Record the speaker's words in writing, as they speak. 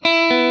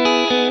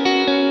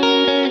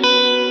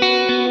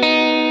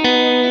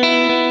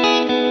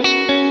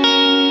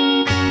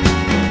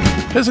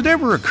Has it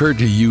ever occurred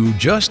to you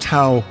just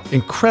how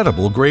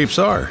incredible grapes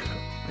are?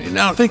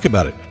 Now think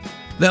about it.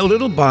 That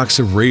little box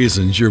of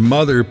raisins your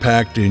mother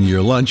packed in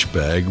your lunch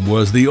bag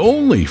was the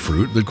only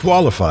fruit that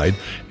qualified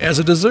as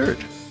a dessert.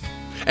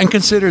 And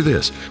consider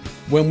this.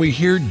 When we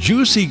hear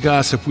juicy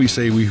gossip, we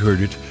say we heard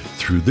it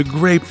through the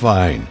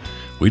grapevine.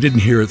 We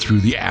didn't hear it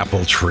through the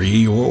apple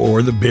tree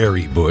or the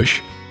berry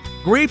bush.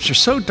 Grapes are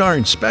so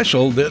darn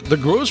special that the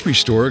grocery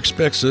store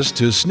expects us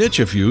to snitch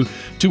a few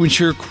to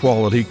ensure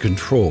quality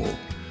control.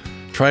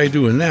 Try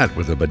doing that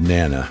with a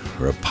banana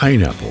or a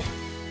pineapple.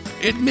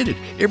 Admit it,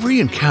 every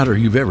encounter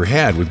you've ever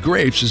had with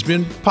grapes has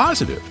been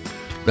positive.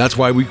 That's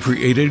why we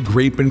created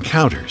Grape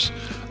Encounters,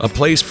 a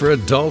place for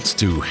adults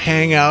to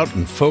hang out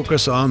and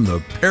focus on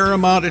the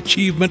paramount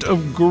achievement of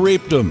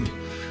grapedom.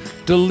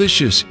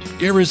 Delicious,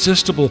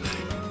 irresistible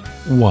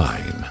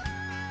wine.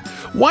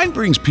 Wine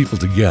brings people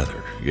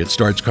together. It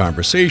starts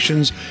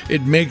conversations.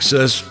 It makes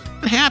us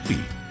happy.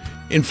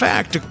 In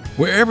fact,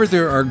 wherever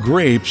there are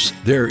grapes,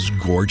 there's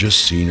gorgeous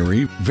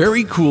scenery,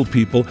 very cool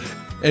people,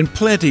 and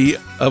plenty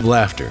of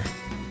laughter.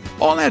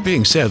 All that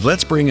being said,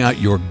 let's bring out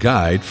your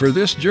guide for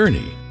this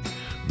journey.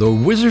 The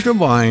Wizard of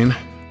Wine,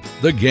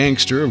 the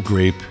Gangster of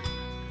Grape,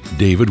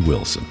 David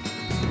Wilson.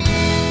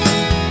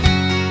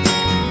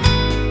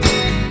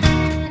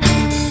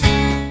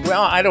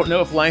 Well, I don't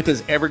know if life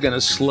is ever going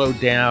to slow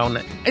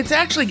down. It's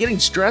actually getting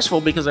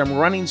stressful because I'm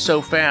running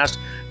so fast,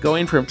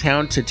 going from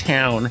town to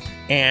town.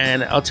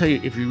 And I'll tell you,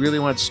 if you really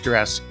want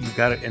stress, you've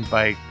got to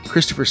invite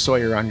Christopher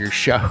Sawyer on your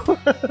show,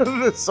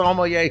 the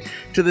sommelier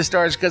to the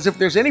stars. Because if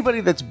there's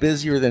anybody that's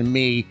busier than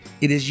me,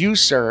 it is you,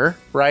 sir,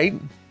 right?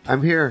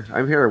 I'm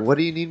here. What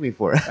do you need me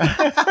for?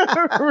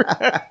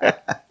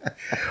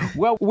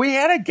 Well, we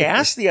had a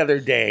gas the other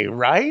day,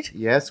 right?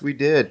 Yes, we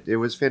did. It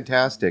was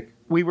fantastic.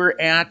 We were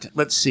at,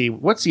 let's see,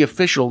 what's the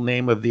official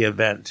name of the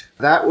event?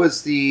 That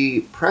was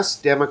the Press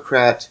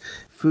Democrat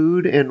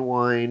Food and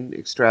Wine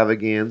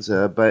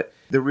Extravaganza, but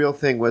the real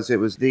thing was it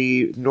was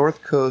the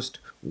North Coast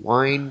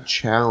Wine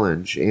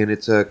Challenge, and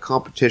it's a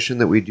competition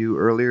that we do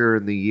earlier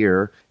in the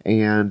year.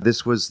 And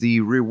this was the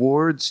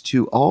rewards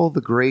to all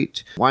the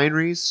great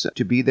wineries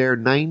to be there,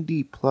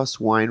 90 plus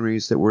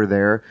wineries that were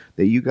there,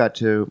 that you got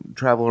to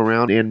travel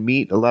around and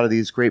meet a lot of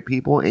these great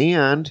people,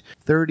 and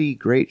 30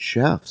 great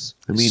chefs.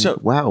 I mean,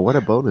 wow, what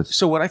a bonus.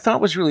 So what I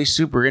thought was really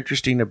super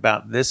interesting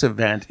about this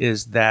event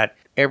is that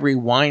every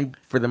wine,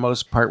 for the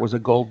most part, was a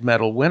gold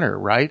medal winner,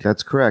 right?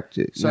 That's correct.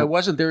 So it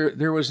wasn't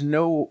there was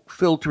no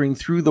filtering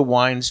through the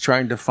wines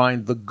trying to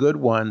find the good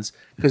ones,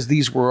 because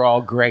these were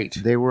all great.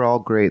 They were all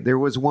great. There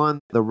was one,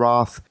 the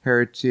Roth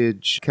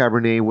Heritage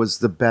Cabernet was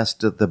the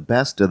best of the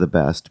best of the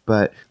best,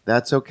 but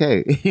that's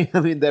okay. I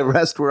mean, the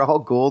rest were all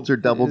golds or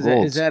double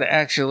golds. Is that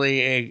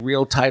actually a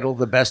real title,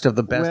 the best of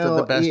the best of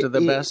the best of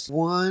the best? It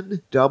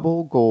won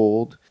double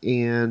gold,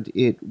 and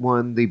it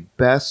won the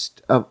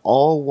best of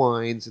all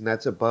wines, and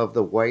that's above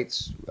the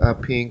whites,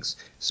 pinks,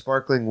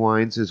 sparkling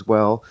wines as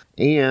well.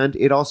 And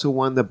it also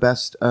won the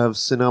best of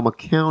Sonoma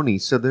County.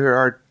 So there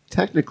are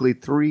technically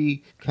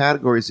 3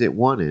 categories it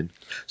won in.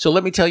 So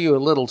let me tell you a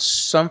little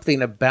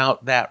something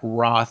about that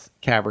Roth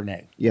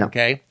Cabernet. Yeah.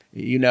 Okay.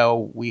 You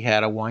know, we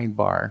had a wine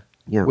bar,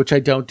 yeah, which I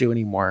don't do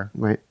anymore.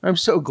 Right. I'm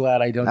so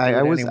glad I don't do it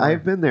anymore.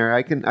 I've been there.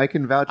 I can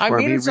vouch for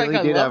him. He really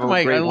did have a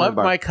great wine bar. I love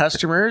my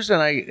customers,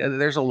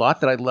 and there's a lot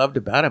that I loved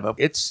about it, but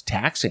it's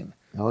taxing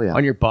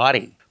on your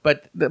body.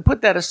 But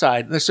put that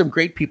aside. There's some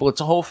great people. It's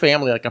a whole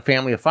family, like a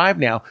family of 5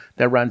 now,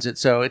 that runs it.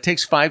 So it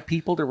takes 5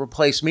 people to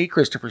replace me,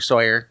 Christopher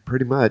Sawyer.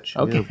 Pretty much.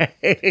 Okay.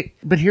 Yeah.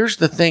 But here's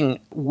the thing.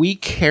 We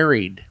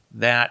carried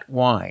that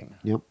wine,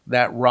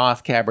 that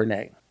Roth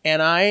Cabernet.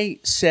 And I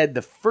said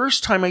the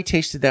first time I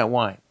tasted that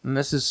wine, and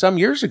this is some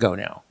years ago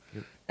now,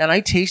 and I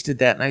tasted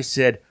that and I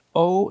said,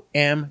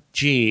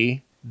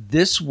 OMG,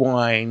 this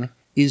wine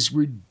is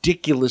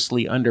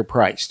ridiculously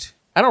underpriced.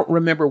 I don't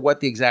remember what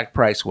the exact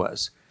price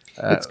was.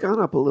 It's gone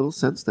up a little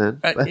since then.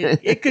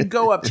 It could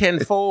go up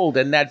tenfold,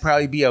 and that'd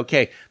probably be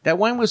okay. That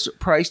wine was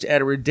priced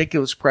at a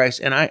ridiculous price,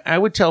 and I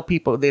would tell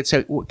people, they'd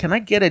say, well, can I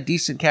get a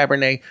decent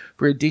Cabernet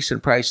for a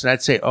decent price? And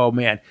I'd say, oh,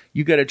 man,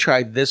 you got to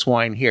try this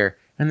wine here.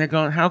 And they're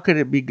going, how could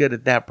it be good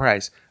at that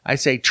price? I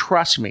say,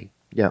 trust me.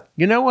 Yeah.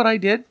 You know what I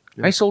did?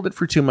 Yeah. I sold it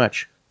for too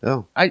much.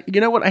 Oh.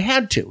 You know what? I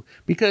had to,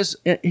 because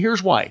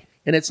here's why.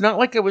 And it's not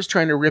like I was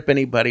trying to rip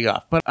anybody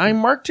off, but I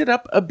marked it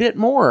up a bit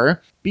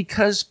more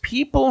because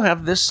people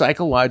have this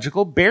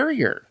psychological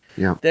barrier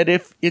that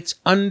if it's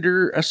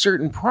under a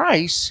certain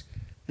price,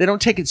 they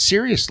don't take it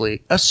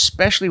seriously,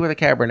 especially with a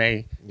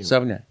Cabernet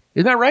Sauvignon.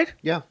 Isn't that right?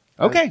 Yeah.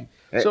 Okay.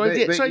 So I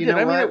did.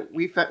 I mean,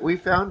 we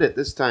found it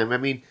this time. I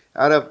mean,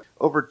 out of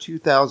over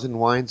 2,000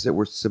 wines that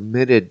were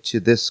submitted to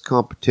this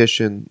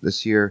competition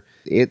this year,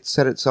 it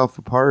set itself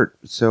apart.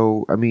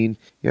 So, I mean,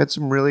 you had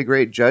some really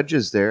great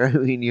judges there. I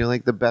mean, you're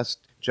like the best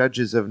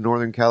judges of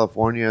Northern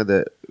California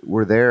that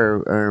were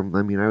there.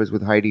 I was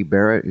with Heidi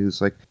Barrett,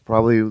 who's like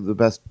probably the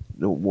best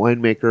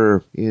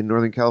winemaker in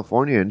Northern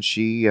California, and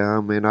she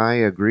and I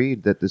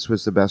agreed that this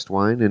was the best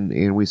wine,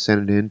 and we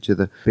sent it into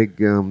the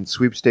big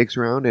sweepstakes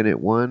round, and it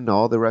won.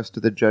 All the rest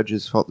of the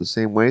judges felt the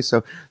same way,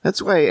 so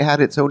that's why it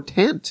had its own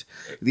tent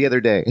the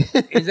other day.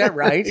 Is that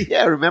right?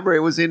 Yeah, remember, it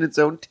was in its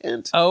own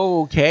tent.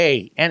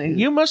 Okay, and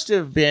you must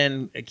have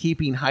been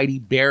keeping Heidi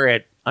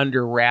Barrett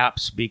under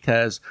wraps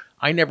because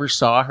I never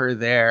saw her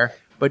there.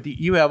 But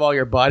you have all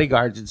your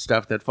bodyguards and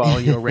stuff that follow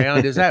you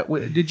around.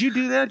 Did you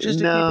do that just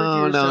to keep her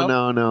to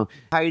yourself? No.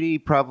 Heidi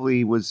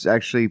probably was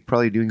actually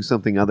doing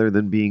something other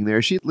than being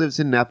there. She lives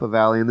in Napa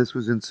Valley, and this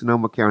was in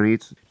Sonoma County.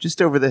 It's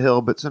just over the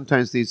hill, but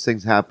sometimes these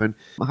things happen.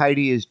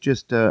 Heidi is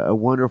just a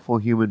wonderful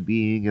human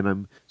being, and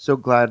I'm so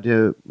glad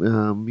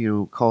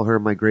to call her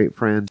my great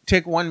friend.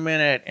 Take 1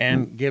 minute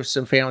and give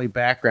some family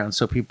background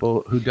so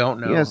people who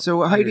don't know. Yeah,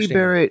 so Heidi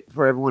Barrett,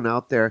 for everyone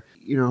out there,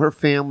 her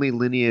family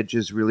lineage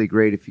is really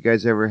great. If you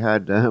guys ever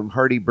had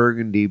Hardy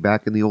Burgundy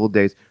back in the old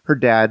days, her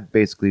dad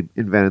basically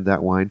invented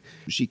that wine.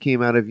 She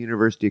came out of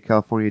University of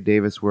California,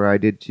 Davis, where I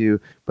did too.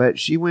 But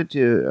she went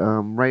to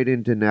right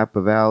into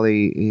Napa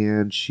Valley,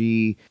 and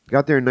she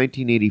got there in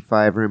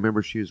 1985. I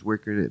remember she was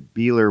working at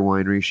Beeler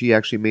Winery. She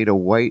actually made a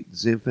white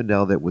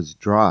Zinfandel that was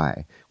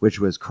dry, which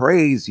was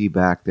crazy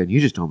back then.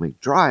 You just don't make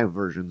dry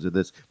versions of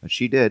this, but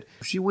she did.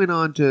 She went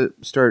on to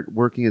start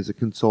working as a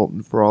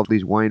consultant for all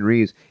these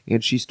wineries,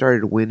 and she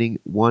started winning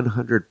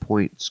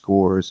 100-point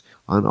scores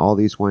on all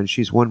these wines.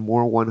 She's won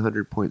more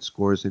 100-point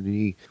scores than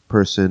any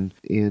person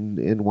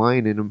in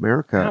wine in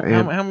America.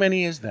 How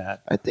many is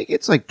that? I think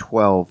it's like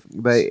 12,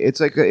 but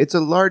it's a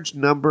large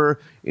number,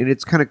 and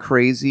it's kind of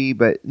crazy.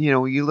 But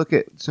you look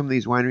at some of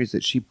these wineries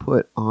that she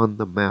put on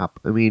the map.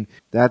 I mean,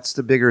 that's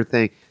the bigger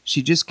thing.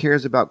 She just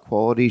cares about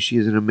quality. She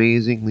is an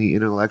amazingly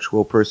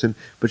intellectual person,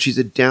 but she's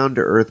a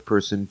down-to-earth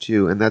person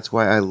too, and that's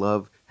why I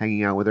love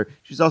hanging out with her.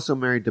 She's also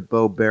married to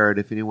Bo Barrett.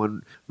 If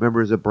anyone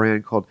remembers a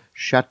brand called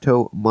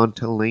Chateau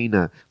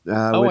Montelena.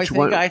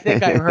 I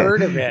think I've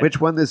heard of it. Which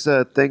won this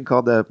thing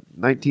called the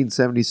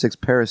 1976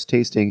 Paris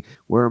Tasting,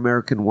 where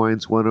American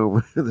wines won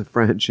over the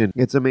French. And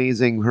it's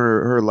amazing,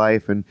 her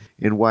life, and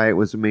why it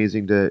was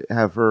amazing to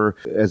have her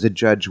as a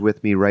judge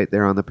with me right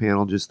there on the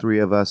panel, just three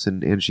of us,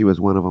 and she was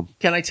one of them.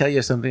 Can I tell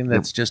you something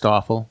that's just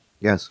awful?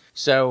 Yes.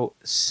 So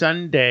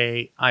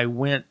Sunday, I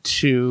went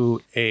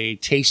to a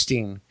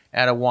tasting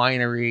at a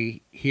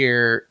winery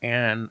here,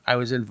 and I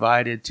was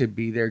invited to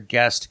be their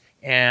guest.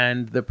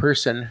 And the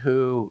person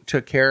who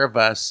took care of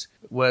us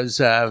was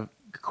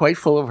quite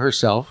full of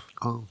herself.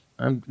 Oh.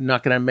 I'm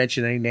not going to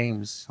mention any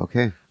names.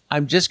 Okay.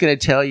 I'm just going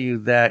to tell you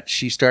that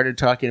she started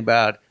talking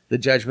about the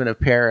Judgment of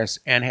Paris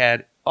and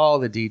had all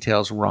the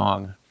details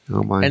wrong.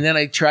 Oh, my. And then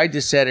I tried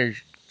to set her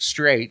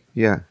straight.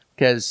 Yeah.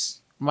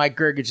 Because Mike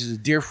Gergich is a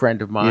dear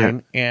friend of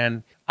mine. Yeah.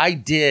 And I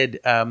did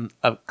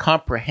a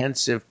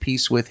comprehensive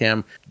piece with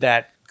him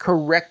that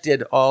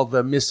corrected all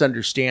the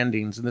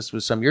misunderstandings, and this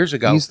was some years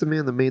ago. He's the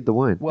man that made the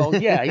wine. Well,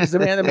 yeah, he's the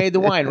man that made the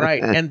wine,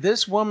 right? And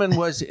this woman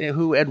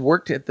who had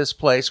worked at this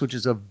place, which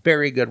is a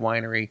very good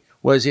winery,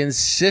 was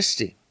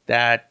insisting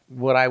that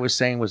what I was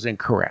saying was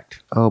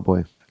incorrect. Oh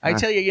boy! I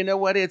tell you, you know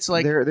what? It's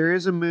like there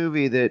is a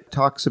movie that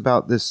talks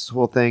about this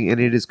whole thing,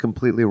 and it is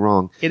completely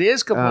wrong. It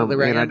is completely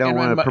wrong, and I don't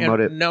want to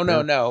promote it.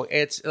 No.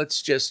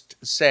 Let's just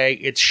say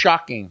it's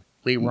shocking.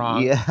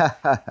 Wrong. Yeah.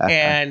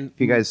 And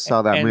if you guys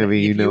saw that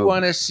movie, you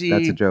want to see.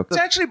 That's a joke. It's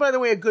actually, by the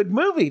way, a good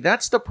movie.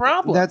 That's the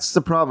problem. That's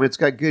the problem. It's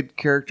got good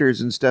characters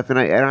and stuff. And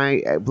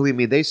I believe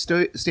me, they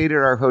stayed at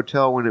our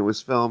hotel when it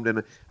was filmed,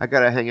 and I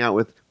got to hang out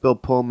with Bill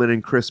Pullman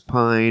and Chris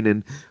Pine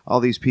and all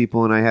these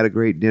people, and I had a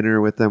great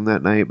dinner with them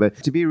that night.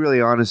 But to be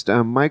really honest,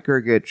 Mike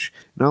Gergich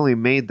not only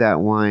made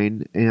that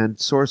wine and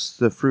sourced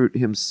the fruit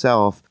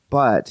himself,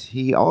 but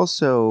he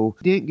also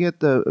didn't get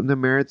the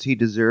merits he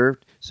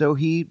deserved. So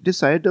he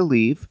decided to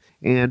leave,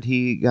 and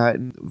he got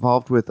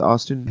involved with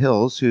Austin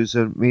Hills, who's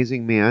an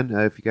amazing man.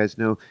 If you guys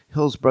know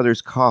Hills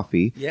Brothers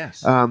Coffee.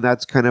 Yes.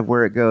 That's kind of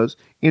where it goes.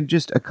 And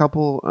just a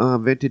couple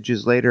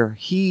vintages later,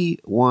 he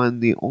won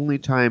the only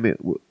time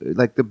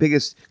the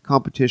biggest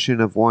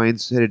competition of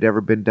wines that had ever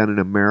been done in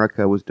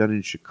America was done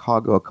in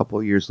Chicago a couple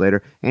of years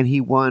later, and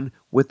he won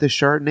with the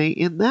Chardonnay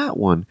in that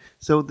one.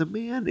 So the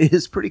man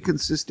is pretty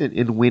consistent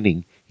in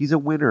winning. He's a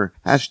winner.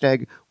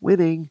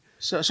 #winning.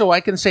 So I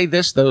can say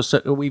this, though.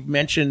 So we've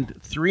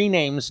mentioned 3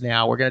 names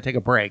now. We're going to take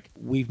a break.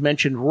 We've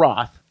mentioned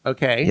Roth,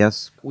 okay?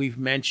 Yes. We've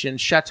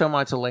mentioned Chateau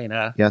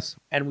Montelena. Yes.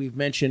 And we've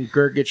mentioned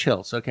Gergich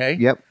Hills, okay?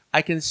 Yep.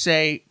 I can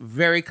say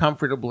very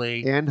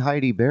comfortably. And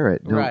Heidi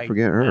Barrett. Don't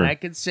forget her. And I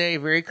can say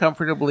very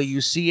comfortably,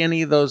 you see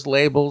any of those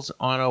labels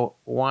on a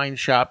wine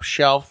shop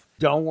shelf,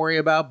 don't worry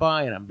about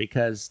buying them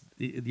because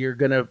you're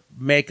going to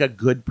make a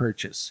good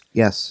purchase.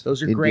 Yes.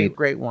 Those are indeed.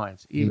 great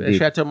wines. Even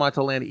Chateau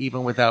Montelena,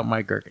 even without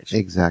Mike Gergich.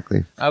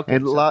 Exactly. Okay.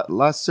 And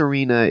La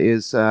Serena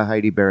is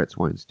Heidi Barrett's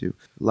wines too.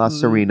 La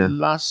Serena.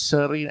 La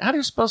Serena. How do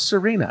you spell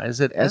Serena?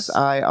 Is it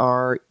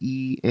Sirena?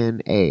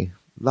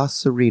 La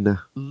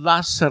Serena.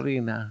 La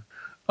Serena.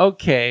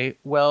 Okay.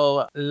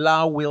 Well,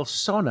 La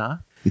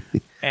Wilsona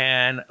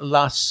and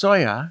La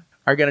Soya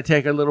are going to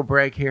take a little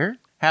break here,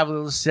 have a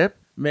little sip,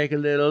 make a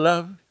little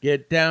love,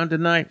 get down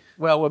tonight.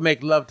 Well, we'll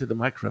make love to the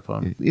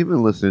microphone. You've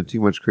been listening to too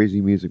much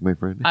crazy music, my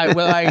friend.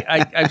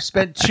 I've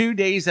spent 2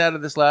 days out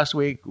of this last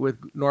week with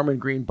Norman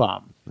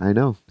Greenbaum. I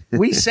know.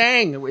 We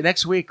sang.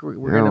 Next week,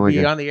 we're going to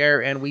be on the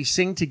air, and we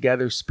sing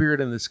together, Spirit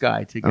in the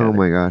Sky together. Oh,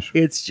 my gosh.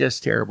 It's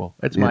just terrible.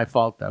 It's my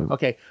fault, though.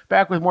 Okay,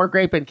 back with more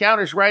Grape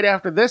Encounters right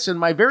after this, and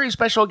my very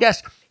special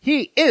guest,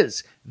 he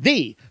is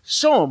the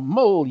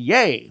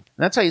sommelier.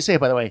 That's how you say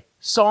it, by the way.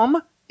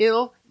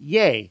 Sommelier.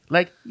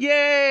 Like,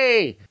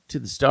 yay! To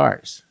the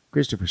stars.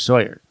 Christopher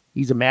Sawyer.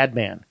 He's a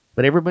madman,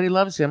 but everybody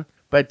loves him.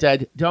 But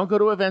don't go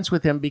to events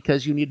with him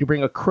because you need to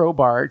bring a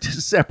crowbar to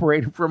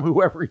separate him from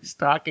whoever he's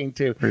talking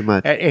to. Pretty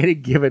much. At any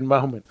given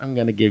moment. I'm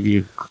going to give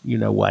you, you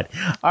know what.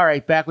 All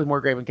right, back with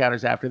more Grape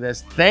Encounters after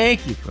this.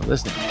 Thank you for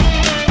listening.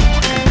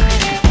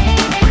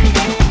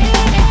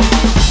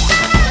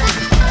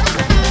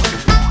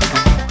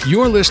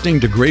 You're listening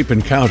to Grape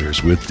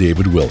Encounters with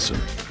David Wilson.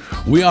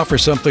 We offer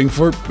something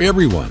for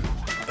everyone.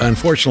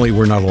 Unfortunately,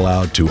 we're not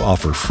allowed to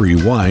offer free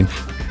wine.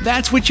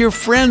 That's what your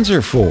friends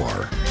are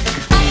for.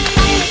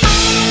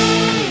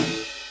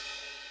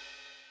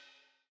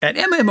 At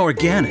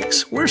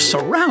Organics, we're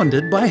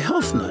surrounded by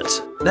health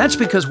nuts. That's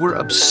because we're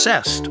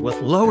obsessed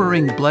with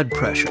lowering blood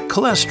pressure,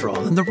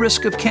 cholesterol, and the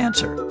risk of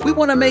cancer. We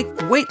want to make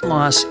weight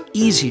loss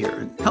easier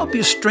and help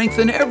you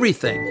strengthen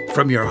everything,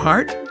 from your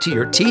heart to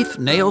your teeth,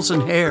 nails,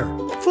 and hair.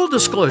 Full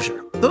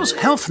disclosure, those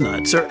health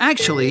nuts are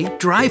actually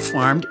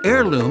dry-farmed,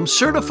 heirloom,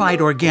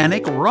 certified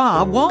organic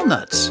raw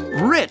walnuts.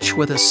 Rich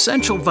with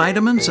essential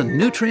vitamins and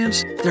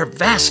nutrients, they're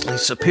vastly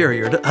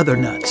superior to other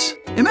nuts.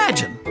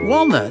 Imagine,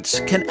 walnuts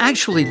can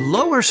actually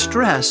lower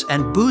stress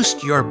and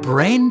boost your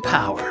brain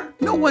power.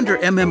 No wonder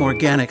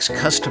Organics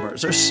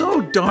customers are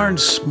so darn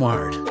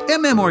smart.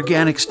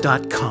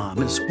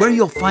 Organics.com is where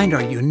you'll find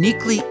our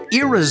uniquely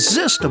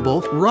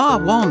irresistible raw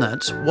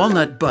walnuts,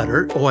 walnut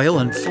butter, oil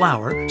and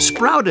flour,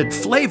 sprouted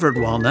flavored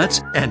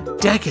walnuts, and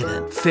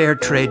decadent fair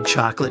trade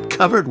chocolate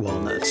covered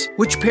walnuts,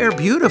 which pair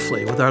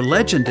beautifully with our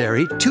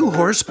legendary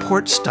 2-horse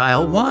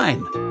port-style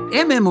wine.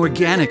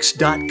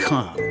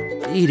 Organics.com.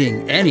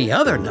 Eating any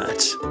other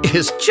nuts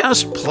is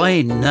just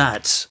plain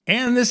nuts.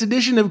 And this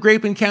edition of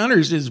Grape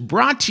Encounters is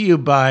brought to you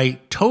by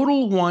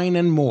Total Wine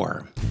and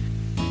More.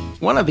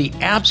 One of the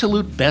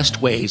absolute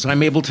best ways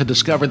I'm able to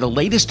discover the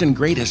latest and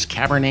greatest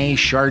Cabernet,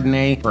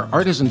 Chardonnay, or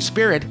artisan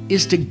spirit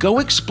is to go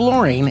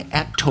exploring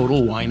at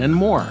Total Wine and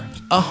More.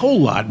 A whole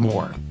lot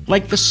more.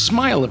 Like the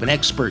smile of an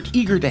expert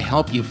eager to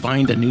help you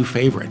find a new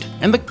favorite,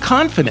 and the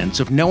confidence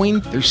of knowing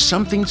there's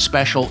something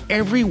special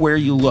everywhere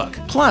you look.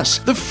 Plus,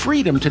 the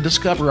freedom to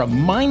discover a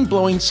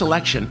mind-blowing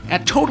selection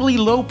at totally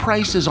low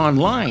prices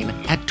online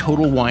at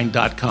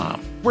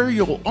TotalWine.com, where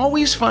you'll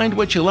always find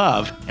what you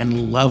love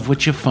and love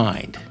what you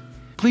find.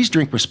 Please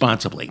drink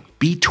responsibly.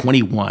 Be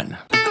 21.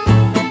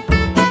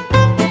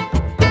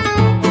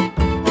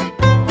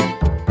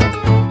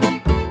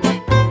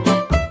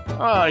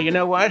 Oh, you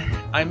know what?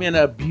 I'm in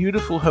a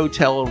beautiful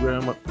hotel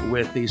room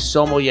with the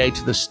sommelier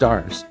to the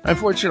stars.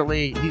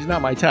 Unfortunately, he's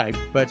not my type,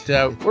 but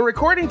we're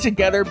recording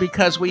together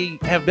because we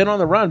have been on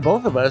the run,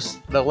 both of us,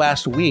 the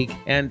last week,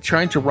 and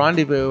trying to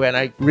rendezvous, and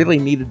I really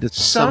needed to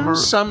sum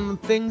some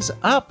things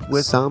up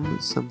with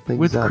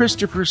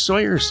Christopher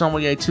Sawyer,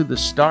 sommelier to the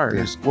stars.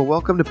 Yes. Well,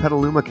 welcome to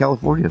Petaluma,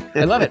 California.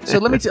 I love it. So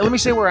let me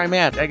say where I'm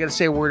at. I got to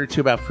say a word or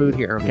two about food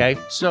here, okay?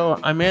 So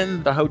I'm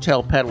in the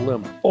Hotel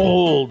Petaluma,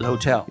 old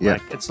hotel. Yeah.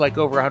 It's like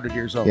over 100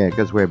 years old. Yeah, it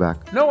goes way back.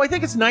 No, I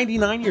think it's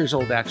 99 years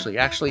old, actually.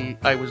 Actually,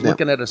 I was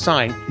looking at a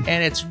sign,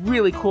 and it's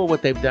really cool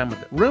what they've done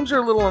with it. Rooms are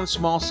a little on the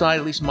small side,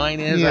 at least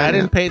mine is. I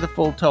didn't pay the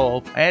full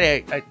toll. I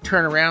had a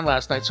turn around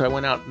last night, so I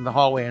went out in the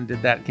hallway and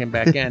did that and came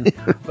back in.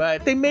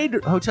 But they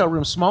made hotel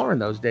rooms smaller in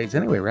those days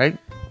anyway, right?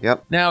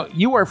 Yep. Now,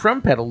 you are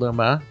from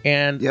Petaluma,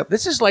 and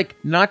this is like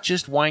not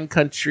just wine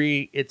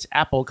country, it's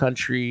apple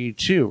country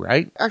too,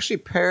 right? Actually,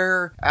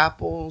 pear,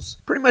 apples,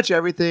 pretty much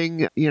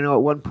everything. You know,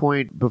 at one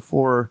point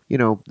before,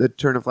 the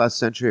turn of last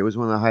century, it was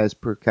one of the highest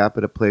per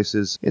capita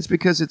places. It's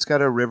because it's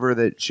got a river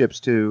that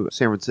ships to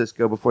San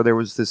Francisco before there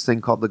was this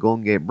thing called the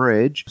Golden Gate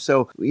Bridge.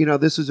 So,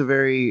 this is a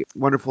very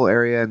wonderful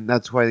area, and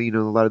that's why, a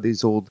lot of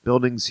these old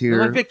buildings here.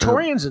 They're like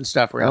Victorians and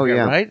stuff around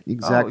here, right?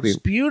 Exactly. Oh, it's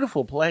a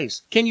beautiful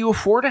place. Can you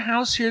afford a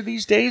house here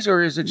these days?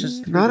 Or is it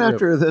just not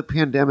after the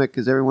pandemic?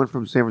 Because everyone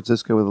from San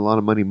Francisco with a lot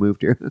of money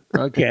moved here.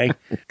 Okay,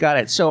 got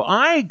it. So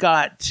I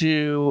got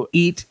to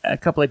eat a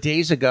couple of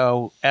days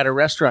ago at a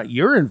restaurant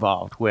you're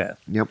involved with.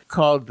 Yep,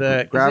 called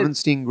the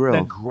Gravenstein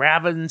Grill.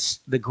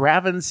 The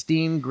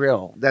Gravenstein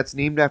Grill. That's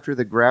named after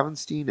the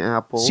Gravenstein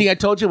apple. See, I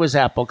told you it was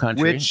apple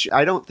country. Which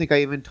I don't think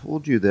I even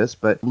told you this,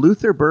 but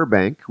Luther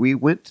Burbank. We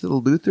went to the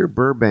Luther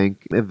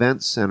Burbank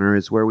Event Center,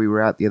 is where we were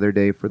at the other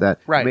day for that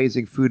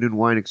amazing food and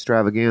wine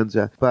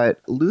extravaganza. But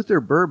Luther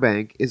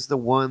Burbank is the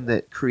one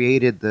that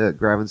created the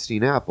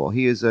Gravenstein apple.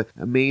 He is an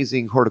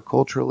amazing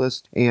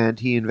horticulturalist, and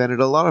he invented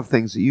a lot of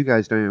things that you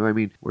guys don't know. I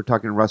mean, we're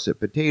talking russet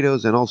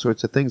potatoes and all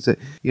sorts of things that,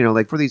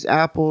 like for these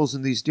apples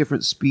and these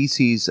different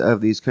species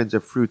of these kinds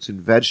of fruits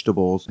and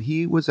vegetables,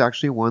 he was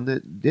actually one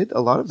that did a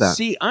lot of that.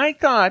 See, I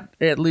thought,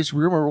 at least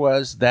rumor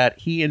was, that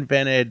he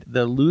invented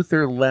the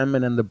Luther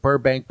lemon and the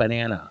Burbank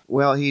banana.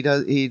 Well, he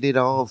did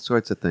all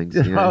sorts of things.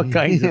 Yeah. All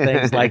kinds of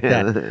things like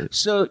that.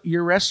 So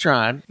your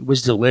restaurant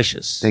was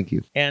delicious. Thank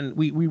you. And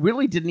we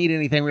really didn't eat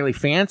anything really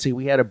fancy.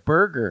 We had a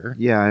burger.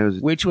 Yeah, it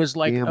was which was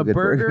like damn a good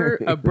burger,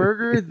 a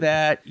burger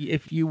that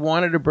if you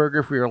wanted a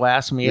burger for your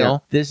last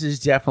meal, this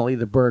is definitely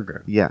the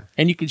burger. Yeah.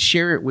 And you could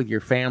share it with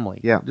your family.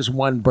 Yeah. Just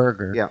one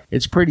burger. Yeah.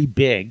 It's pretty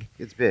big.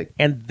 It's big.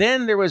 And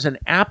then there was an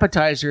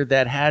appetizer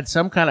that had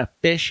some kind of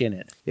fish in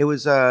it. It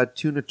was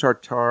tuna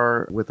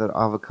tartare with an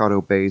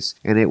avocado base,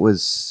 and it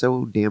was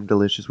so damn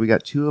delicious. We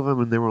got 2 of them,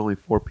 and there were only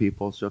 4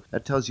 people, so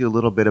that tells you a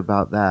little bit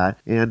about that.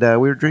 And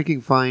we were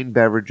drinking fine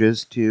beverages,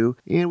 too.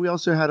 And we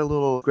also had a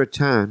little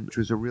gratin, which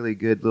was a really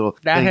good little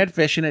That thing. had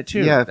fish in it,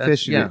 too. Yeah,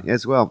 fish in it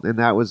as well, and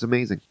that was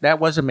amazing. That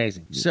was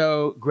amazing.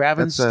 So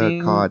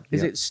Gravenstein, cod,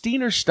 is it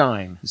Steen or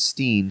Stein?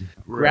 Steen.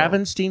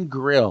 Gravenstein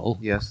Grill.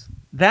 Yes.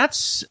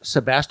 That's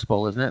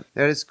Sebastopol, isn't it?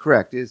 That is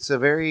correct. It's a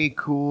very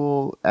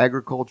cool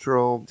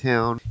agricultural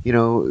town. A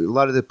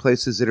lot of the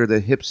places that are the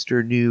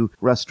hipster new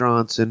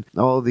restaurants and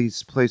all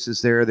these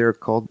places they're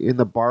called in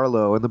the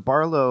Barlow. And the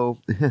Barlow,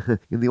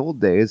 in the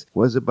old days,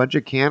 was a bunch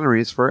of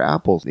canneries for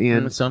apples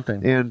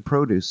and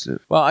produce.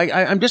 Well,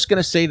 I'm just going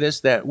to say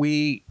this, that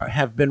we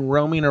have been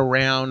roaming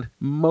around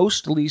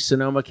mostly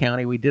Sonoma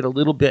County. We did a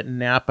little bit in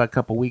Napa a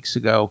couple weeks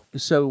ago.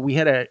 So we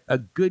had a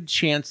good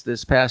chance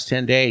this past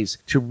 10 days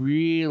to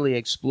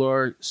really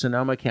explore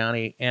Sonoma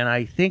County, and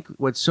I think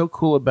what's so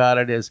cool about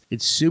it is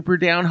it's super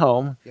down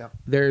home. Yeah.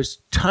 There's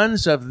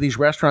tons of these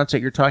restaurants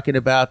that you're talking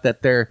about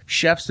that they're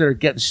chefs that are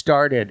getting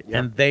started,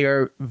 and they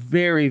are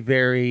very,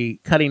 very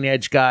cutting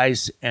edge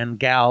guys and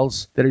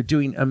gals that are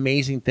doing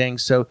amazing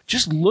things. So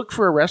just look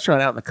for a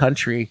restaurant out in the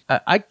country.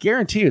 I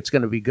guarantee you it's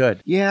going to be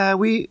good. Yeah,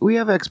 we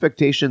have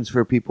expectations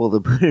for people to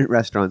put in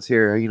restaurants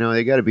here.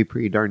 They got to be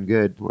pretty darn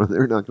good, or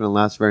they're not going to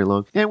last very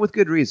long, and with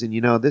good reason.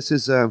 This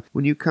is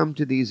when you come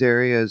to these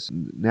areas,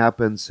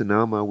 Napa and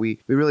Sonoma, we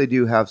really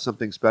do have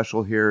something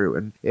special here.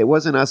 And it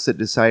wasn't us that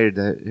decided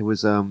that. It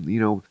was,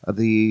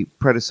 the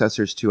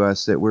predecessors to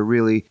us that were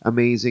really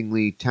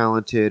amazingly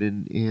talented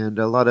and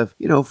a lot of,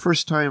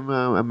 first-time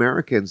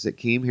Americans that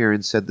came here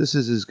and said, this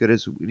is as good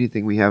as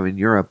anything we have in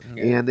Europe.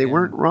 And they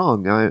weren't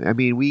wrong. I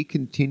mean, we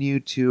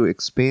continue to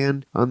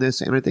expand on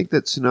this. And I think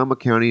that Sonoma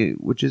County,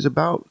 which is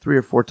about 3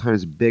 or 4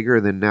 times bigger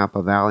than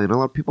Napa Valley, and a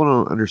lot of people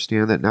don't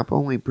understand that Napa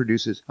only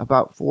produces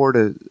about 4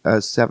 to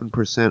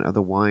 7% of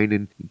the wine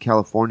in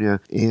California,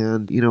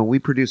 and we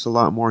produce a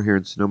lot more here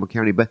in Sonoma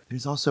County, but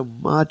there's also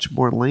much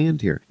more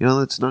land here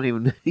that's not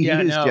even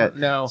used yet.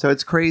 So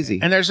it's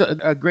crazy, and there's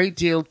a great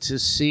deal to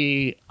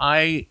see.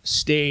 I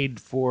stayed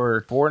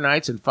for 4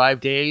 nights and 5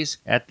 days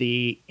at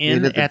the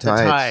Inn at the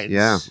Tides.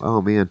 Yeah.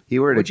 Oh man,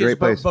 you were at a great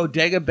place.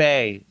 Bodega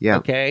Bay. Yeah.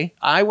 Okay,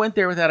 I went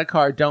there without a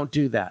car. Don't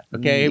do that.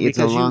 Okay, it's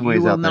because a long ways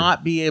you will out there.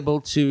 not be able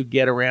to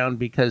get around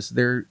because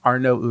there are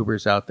no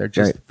Ubers out there.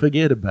 Just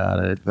forget about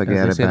it. Forget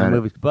as they say in the about it.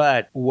 movies.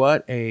 But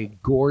what a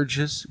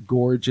gorgeous,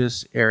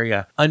 gorgeous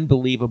area.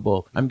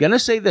 Unbelievable. I'm going to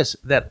say this,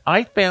 that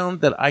I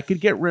found that I could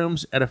get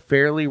rooms at a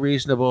fairly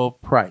reasonable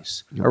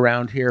price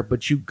around here,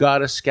 but you got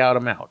to scout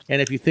them out.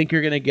 And if you think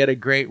you're going to get a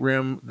great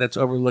room that's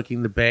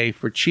overlooking the bay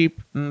for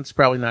cheap, it's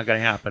probably not going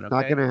to happen. Okay?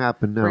 Not going to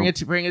happen, no.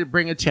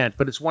 Bring a tent,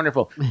 but it's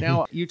wonderful.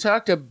 Now, you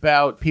talked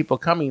about people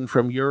coming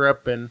from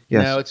Europe and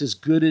it's as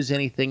good as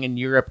anything in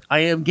Europe. I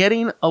am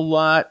getting a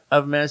lot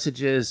of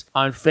messages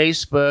on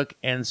Facebook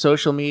and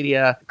social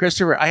media.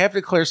 Christopher, I have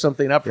to clear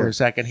something up for a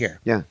second here.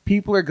 Yeah.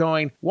 People are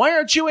going, why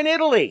aren't you in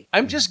Italy?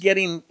 I'm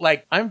getting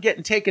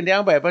taken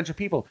down by a bunch of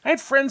people. I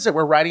had friends that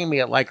were writing me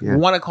at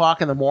 1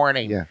 o'clock in the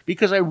morning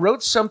because I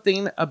wrote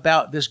something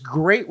about this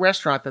great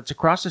restaurant that's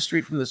across the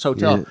street from this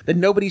hotel that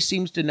nobody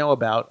seems to know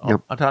about.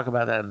 I'll talk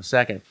about that in a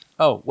second.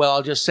 Oh, well,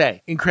 I'll just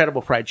say,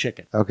 incredible fried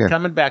chicken. Okay.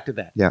 Coming back to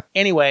that. Yeah.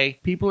 Anyway,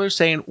 people are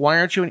saying, why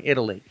aren't you in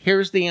Italy?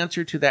 Here's the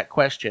answer to that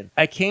question.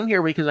 I came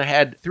here because I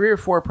had 3 or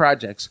 4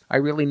 projects I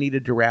really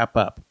needed to wrap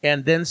up.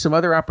 And then some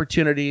other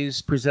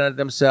opportunities presented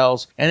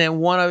themselves. And then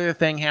one other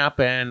thing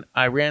happened.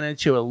 I ran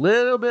into a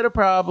little bit of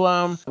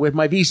problem with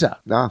my Visa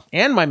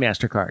and my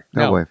MasterCard.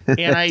 No way.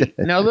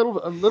 And a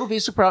little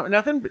Visa problem.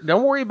 Nothing.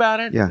 Don't worry about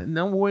it. Yeah.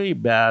 Don't worry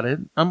about it.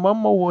 I'm on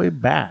my way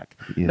back.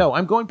 Yeah. No,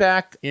 I'm going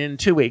back in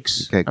 2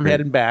 weeks. Okay, I'm great.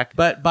 heading back.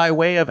 But by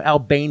way of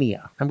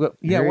Albania. I'm going,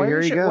 Here why he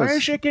are goes. you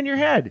shaking your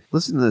head?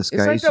 Listen to this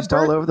guy. He's just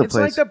all over the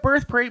place. It's like the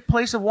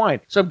birthplace of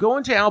wine. So I'm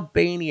going to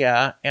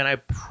Albania, and I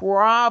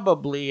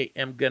probably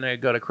am going to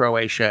go to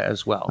Croatia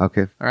as well.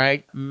 Okay. All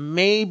right?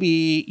 Maybe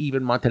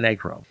even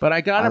Montenegro. But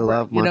I got to,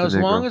 love as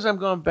Montenegro. long as I'm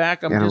going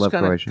back, I'm And I just love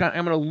going Croatia. to,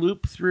 I'm going to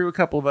loop through a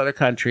couple of other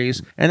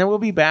countries, and then we'll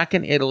be back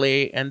in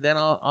Italy, and then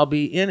I'll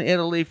be in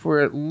Italy for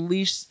at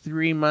least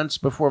 3 months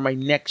before my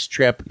next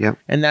trip. Yep.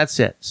 And that's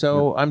it.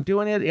 So I'm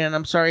doing it, and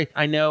I'm sorry.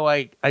 I know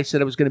know I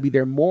said I was going to be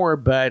there more,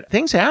 but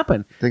things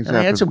happen.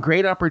 I had some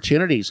great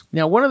opportunities.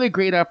 Now, one of the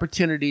great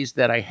opportunities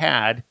that I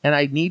had, and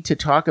I need to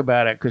talk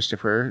about it,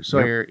 Christopher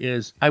Sawyer,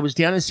 is I was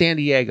down in San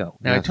Diego.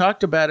 Now, I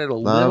talked about it a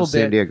little bit,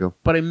 San Diego.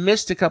 but I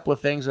missed a couple of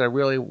things that I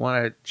really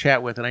want to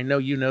chat with, and I know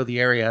you know the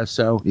area,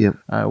 so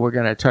we're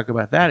going to talk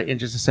about that in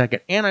just a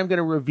second. And I'm going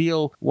to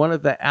reveal one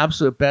of the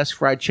absolute best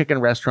fried chicken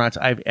restaurants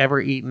I've ever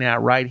eaten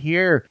at right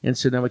here in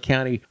Sonoma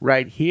County,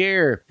 right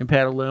here in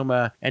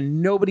Petaluma,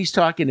 and nobody's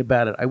talking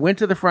about it. I went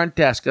to the front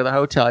desk of the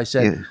hotel. I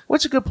said,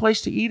 what's a good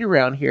place to eat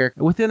around here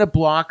within a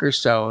block or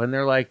so? And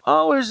they're like,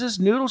 oh, there's this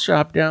noodle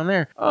shop down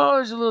there. Oh,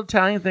 there's a little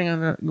Italian thing on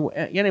the...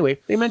 Anyway,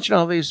 they mentioned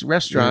all these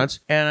restaurants,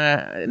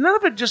 and none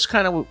of it just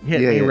kind of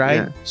hit me, right?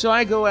 Yeah. So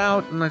I go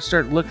out and I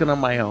start looking on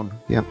my own.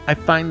 Yeah. I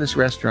find this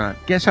restaurant.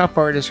 Guess how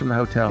far it is from the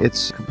hotel?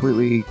 It's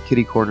completely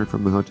kitty cornered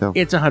from the hotel.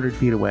 It's 100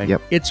 feet away.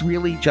 Yep. It's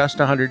really just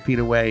 100 feet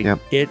away. Yep.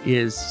 It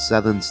is...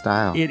 Southern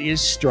style. It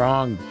is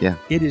strong. Yeah.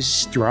 It is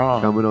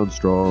strong. Coming on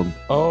strong.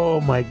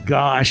 Oh my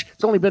gosh.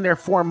 It's only been there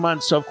 4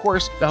 months, so of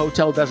course the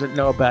hotel doesn't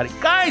know about it.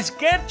 Guys,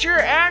 get your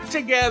act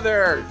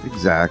together.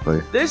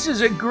 Exactly. This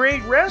is a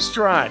great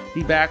restaurant.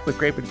 Be back with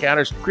Grape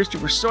Encounters.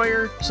 Christopher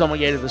Sawyer,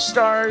 sommelier to the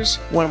stars,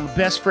 one of my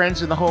best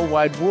friends in the whole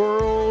wide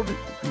world.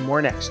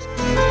 More next.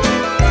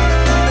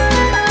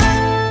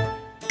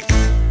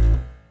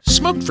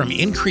 Smoke from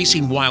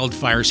increasing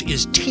wildfires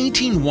is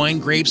tainting wine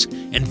grapes,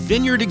 and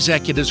vineyard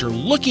executives are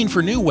looking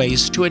for new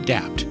ways to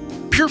adapt.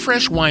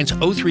 PureFresh Wine's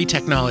O3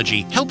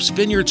 technology helps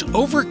vineyards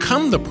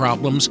overcome the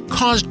problems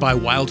caused by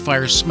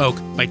wildfire smoke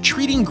by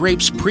treating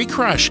grapes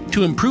pre-crush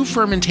to improve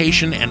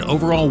fermentation and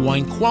overall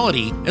wine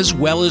quality, as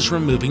well as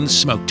removing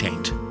smoke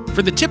taint.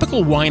 For the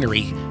typical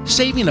winery,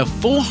 saving a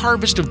full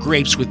harvest of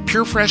grapes with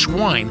PureFresh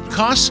Wine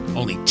costs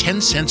only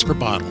 10 cents per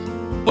bottle.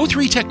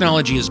 O3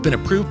 technology has been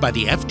approved by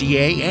the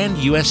FDA and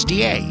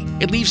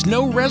USDA. It leaves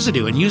no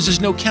residue and uses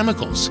no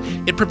chemicals.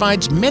 It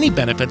provides many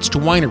benefits to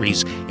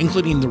wineries,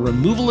 including the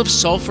removal of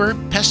sulfur,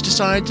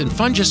 pesticides, and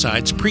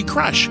fungicides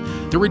pre-crush,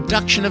 the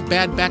reduction of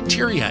bad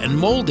bacteria and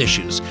mold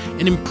issues,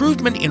 an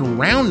improvement in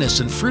roundness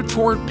and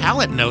fruit-forward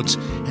palate notes,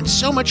 and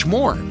so much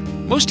more.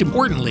 Most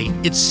importantly,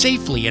 it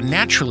safely and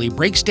naturally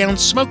breaks down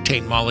smoke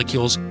taint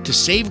molecules to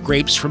save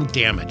grapes from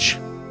damage.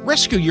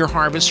 Rescue your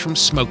harvest from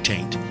smoke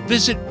taint.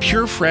 Visit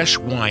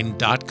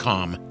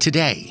purefreshwine.com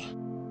today.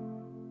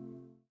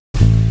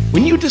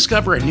 When you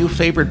discover a new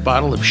favorite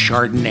bottle of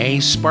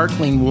Chardonnay,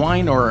 sparkling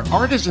wine, or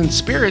artisan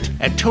spirit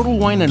at Total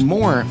Wine &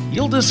 More,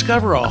 you'll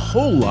discover a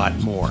whole lot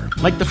more,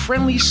 like the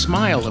friendly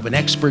smile of an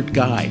expert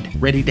guide,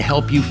 ready to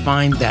help you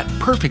find that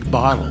perfect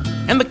bottle,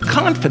 and the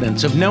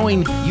confidence of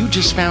knowing you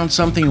just found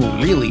something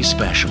really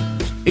special.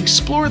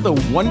 Explore the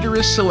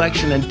wondrous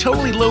selection and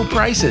totally low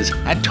prices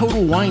at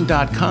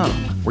TotalWine.com,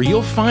 where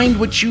you'll find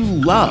what you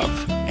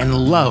love and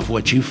love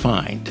what you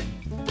find.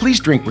 Please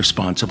drink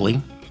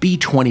responsibly. Be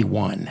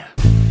 21.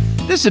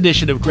 This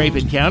edition of Grape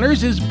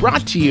Encounters is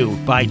brought to you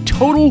by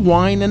Total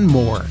Wine &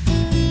 More.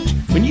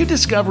 When you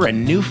discover a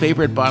new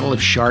favorite bottle of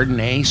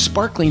Chardonnay,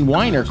 sparkling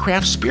wine, or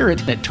craft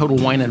spirit at Total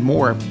Wine &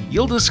 More,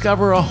 you'll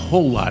discover a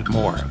whole lot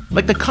more,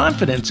 like the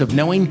confidence of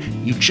knowing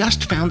you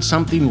just found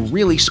something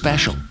really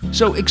special.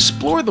 So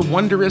explore the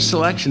wondrous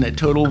selection at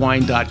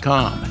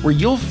TotalWine.com, where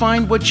you'll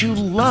find what you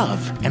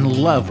love and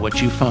love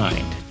what you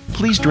find.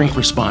 Please drink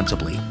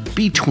responsibly.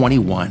 Be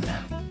 21.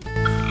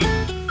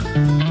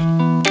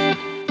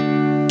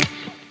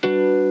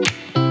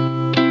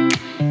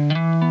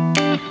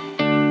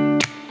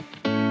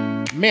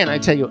 Man, I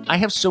tell you, I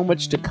have so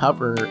much to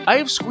cover. I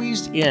have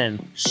squeezed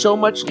in so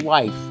much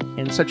life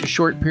in such a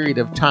short period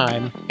of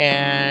time,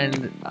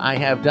 and I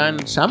have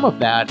done some of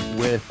that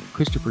with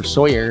Christopher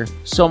Sawyer,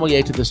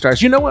 sommelier to the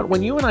stars. You know what?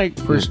 When you and I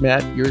first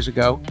met years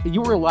ago,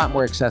 you were a lot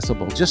more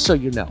accessible, just so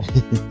you know.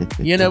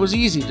 It was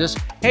easy. Just,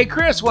 hey,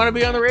 Chris, want to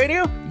be on the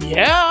radio?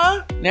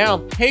 Yeah.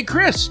 Now, hey,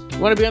 Chris,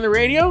 want to be on the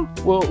radio?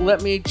 Well,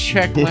 let me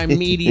check my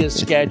media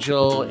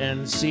schedule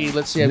and see.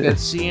 Let's see, I've got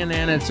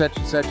CNN at such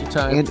and such a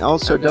time. And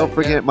also, don't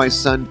forget my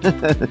son.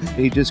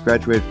 He just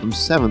graduated from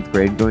 7th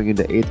grade, going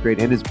into 8th grade,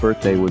 and his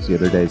birthday was the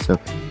other day. So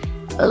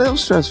a little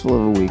stressful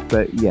of a week,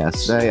 but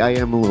yes, I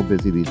am a little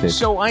busy these days.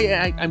 So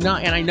I'm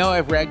not, and I know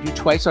I've ragged you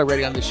twice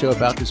already on the show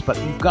about this, but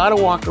you've got to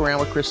walk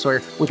around with Chris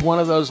Sawyer with one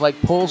of those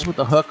like poles with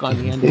a hook on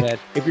the end of it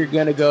if you're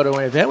going to go to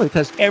an event,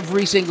 because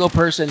every single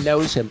person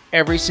knows him,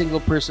 every single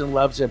person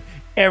loves him,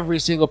 every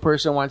single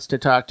person wants to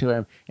talk to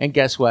him, and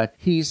guess what?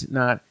 He's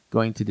not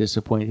going to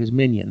disappoint his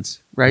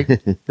minions, right?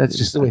 That's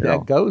just the way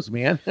that goes,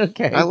 man.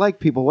 Okay. I like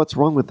people. What's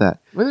wrong with that?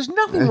 Well, there's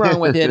nothing wrong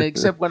with it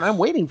except when I'm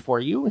waiting for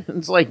you.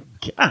 It's like,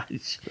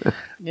 gosh.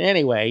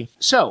 Anyway,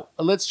 so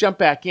let's jump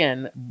back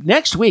in.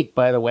 Next week,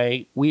 by the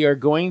way, we are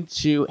going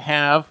to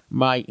have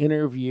my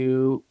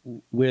interview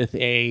with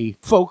a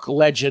folk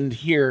legend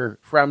here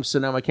from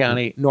Sonoma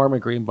County, Norman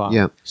Greenbaum.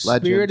 Yeah,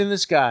 Spirit in the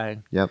Sky.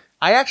 Yep.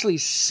 I actually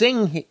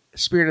sing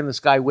Spirit in the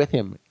Sky with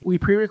him. We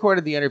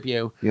pre-recorded the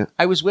interview. Yeah.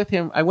 I was with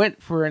him. I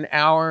went for an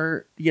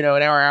hour,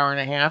 hour and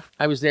a half.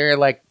 I was there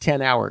like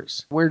 10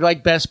 hours. We're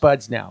like best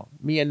buds now,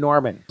 me and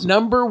Norman.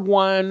 Number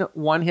one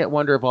hit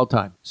wonder of all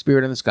time,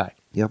 Spirit in the Sky.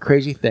 Yep.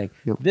 Crazy thing.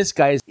 Yep. This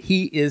guy,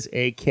 he is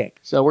a kick.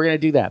 So we're going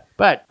to do that.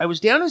 But I was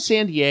down in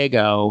San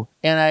Diego,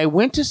 and I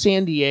went to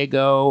San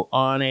Diego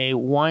on a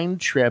wine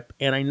trip.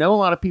 And I know a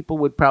lot of people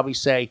would probably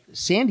say,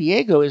 San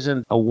Diego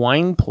isn't a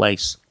wine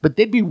place. But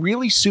they'd be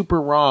really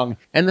super wrong.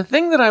 And the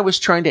thing that I was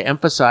trying to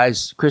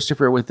emphasize,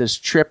 Christopher, with this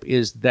trip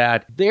is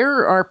that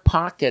there are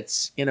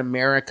pockets in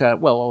America,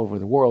 well, all over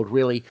the world,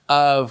 really,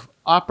 of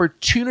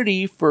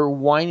opportunity for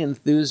wine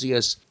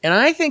enthusiasts. And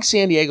I think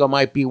San Diego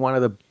might be one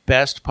of the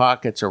best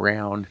pockets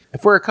around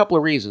for a couple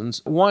of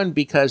reasons. One,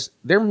 because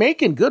they're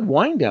making good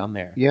wine down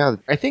there. Yeah.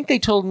 I think they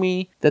told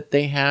me that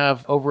they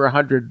have over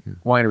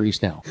 100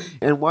 wineries now.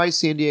 And why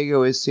San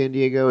Diego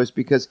is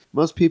because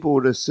most people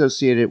would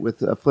associate it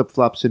with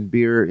flip-flops and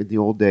beer in the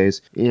old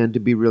days. And to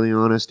be really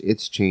honest,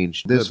 it's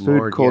changed. This Good food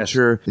Lord,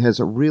 culture has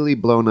really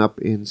blown up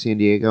in San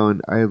Diego.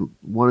 And I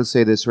want to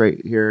say this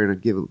right here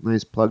and give a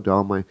nice plug to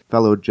all my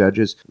fellow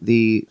judges.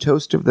 The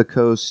Toast of the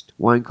Coast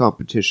wine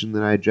competition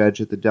that I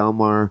judge at the Del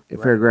Mar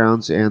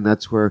Fairgrounds, and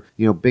that's where,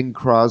 Bing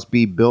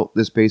Crosby built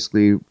this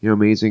basically,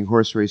 amazing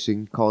horse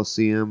racing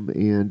coliseum.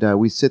 And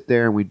we sit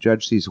there and we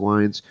judge these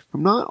wines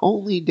from not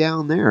only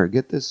down there,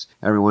 get this,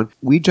 everyone,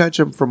 we judge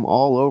them from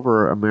all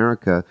over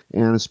America,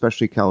 and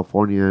especially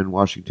California and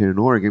Washington and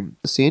Oregon.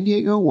 San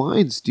Diego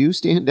wines do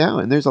stand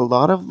out, and there's a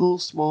lot of little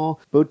small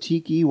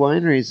boutique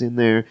wineries in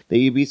there that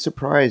you'd be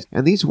surprised.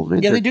 And these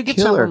wines Yeah, they do get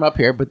some of them up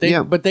here, but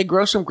they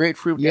grow some great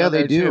fruit down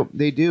there, too.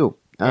 They do.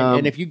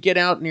 And if you get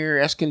out near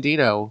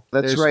Escondido,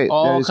 that's there's right.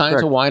 all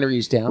kinds of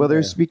wineries down there. Well,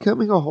 there's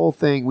becoming a whole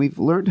thing. We've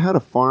learned how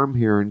to farm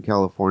here in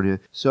California.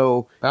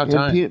 So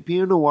Pinot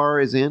Noir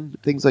is in.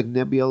 Things like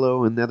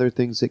Nebbiolo and other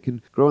things that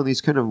can grow in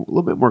these kind of a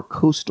little bit more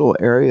coastal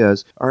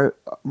areas are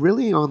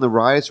really on the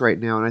rise right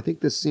now. And I think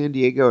the San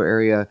Diego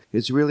area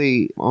is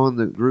really on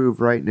the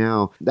groove right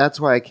now. That's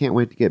why I can't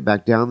wait to get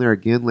back down there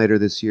again later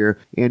this year.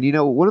 And,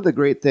 one of the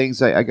great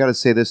things, I got to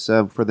say this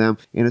for them,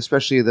 and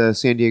especially the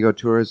San Diego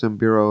Tourism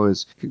Bureau,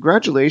 is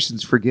congratulations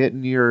for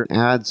getting your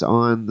ads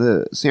on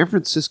the San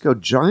Francisco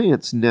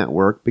Giants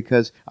network,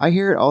 because I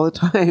hear it all the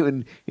time,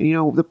 and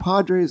the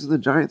Padres and the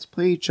Giants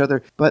play each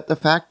other, but the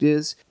fact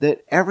is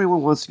that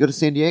everyone wants to go to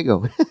San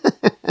Diego.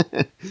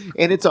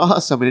 And it's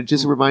awesome, and it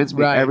just reminds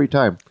me every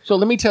time. So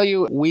let me tell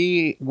you,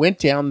 we went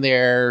down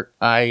there.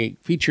 I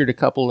featured a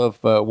couple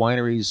of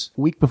wineries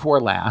week before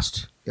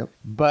last. Yep.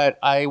 But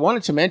I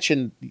wanted to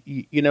mention,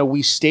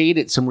 we stayed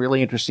at some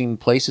really interesting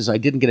places. I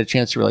didn't get a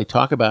chance to really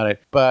talk about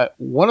it. But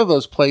one of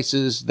those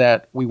places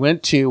that we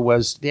went to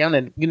was down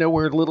in,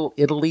 where Little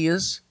Italy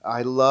is?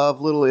 I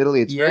love Little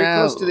Italy. It's very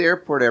close to the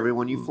airport.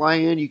 When you fly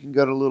in, you can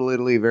go to Little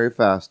Italy very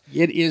fast.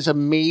 It is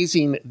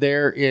amazing.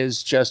 There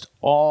is just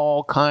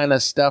all kind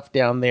of stuff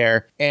down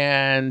there.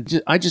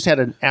 And I just had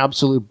an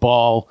absolute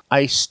ball.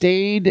 I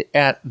stayed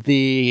at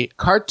the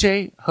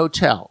Carte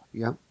Hotel.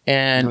 Yep.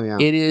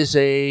 And it is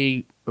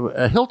a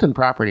Hilton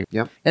property.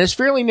 Yep. And it's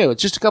fairly new.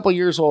 It's just a couple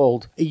years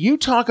old. You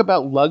talk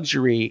about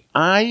luxury.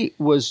 I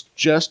was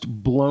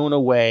just blown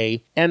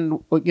away.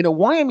 And,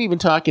 why I'm even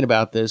talking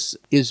about this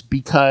is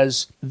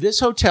because this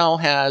hotel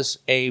has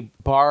a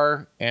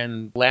bar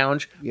and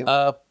lounge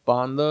up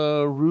on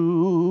the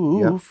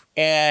roof.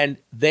 Yep. And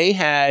they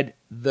had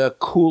the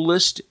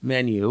coolest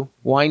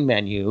wine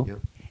menu. Yep.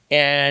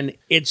 And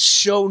it's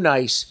so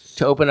nice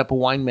to open up a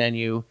wine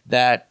menu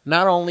that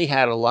not only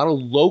had a lot of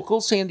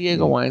local San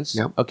Diego wines,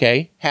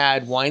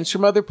 had wines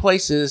from other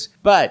places,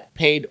 but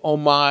paid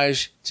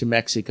homage to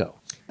Mexico.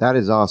 That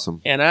is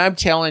awesome. And I'm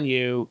telling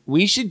you,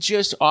 we should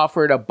just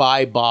offer to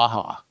buy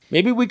Baja.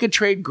 Maybe we could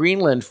trade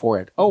Greenland for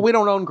it. Oh, we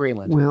don't own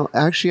Greenland. Well,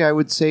 actually, I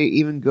would say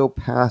even go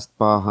past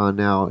Baja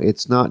now.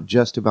 It's not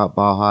just about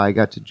Baja. I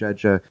got to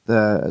judge the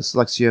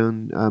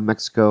Selección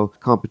Mexico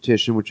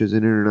competition, which is an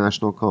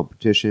international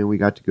competition. We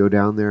got to go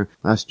down there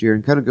last year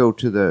and kind of go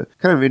to the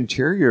kind of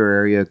interior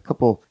area, a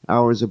couple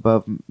hours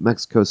above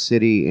Mexico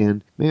City.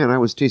 And, man, I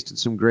was tasting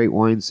some great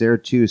wines there,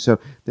 too. So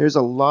there's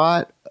a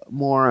lot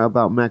more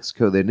about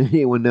Mexico than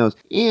anyone knows.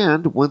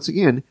 And once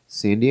again,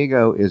 San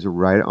Diego is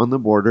right on the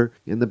border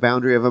in the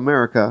boundary of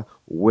America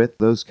with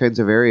those kinds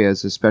of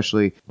areas,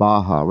 especially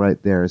Baja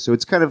right there. So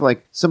it's kind of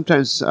like,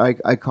 sometimes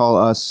I call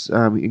us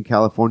in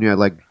California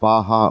like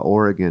Baja,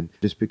 Oregon,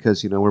 just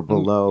because, we're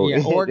below.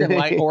 Yeah,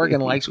 Oregon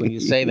likes when you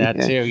say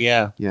that too.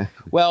 Yeah. Yeah.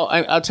 Well,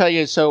 I'll tell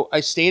you, so I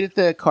stayed at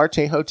the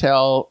Carte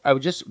Hotel. I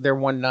was just there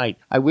one night.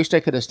 I wished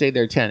I could have stayed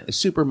there 10. A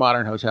super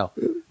modern hotel.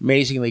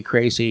 Amazingly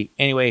crazy.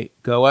 Anyway,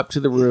 go up to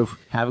the roof,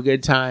 have a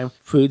good time.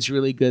 Food's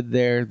really good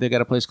there. They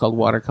got a place called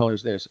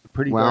Watercolors there. It's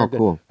pretty darn good.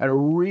 Cool. Had a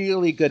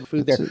really good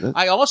food there.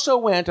 I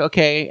also went,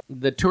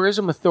 the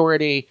Tourism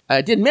Authority,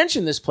 I didn't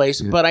mention this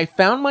place, but I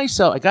found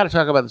myself, I got to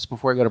talk about this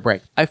before I go to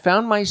break. I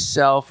found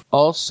myself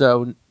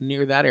also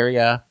near that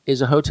area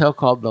is a hotel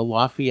called the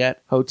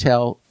Lafayette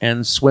Hotel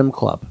and Swim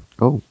Club.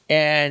 Oh.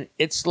 And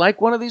it's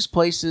like one of these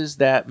places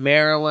that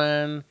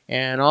Marilyn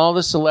and all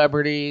the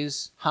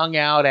celebrities hung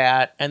out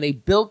at, and they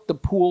built the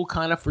pool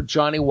kind of for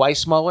Johnny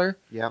Weissmuller.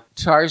 Yep.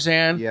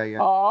 Tarzan. Yeah.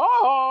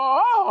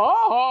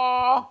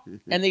 Aw!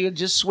 And they would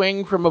just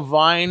swing from a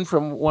vine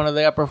from one of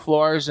the upper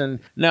floors. And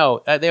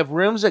no, they have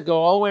rooms that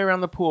go all the way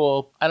around the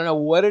pool. I don't know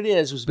what it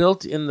is. It was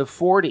built in the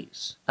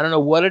 40s. I don't know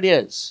what it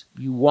is.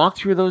 You walk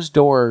through those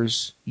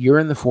doors, you're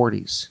in the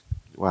 40s.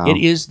 Wow. It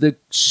is the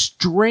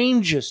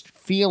strangest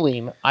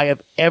feeling I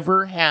have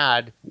ever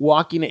had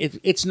walking.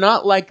 It's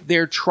not like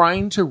they're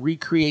trying to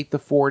recreate the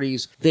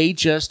 40s. They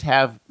just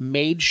have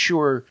made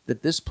sure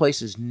that this place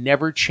has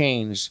never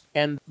changed.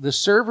 And the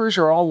servers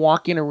are all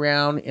walking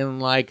around in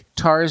like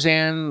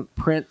Tarzan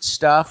print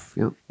stuff.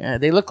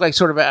 Yep. They look like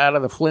sort of out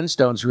of the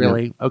Flintstones,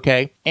 really. Yep.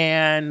 Okay.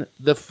 And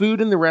the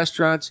food in the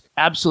restaurants,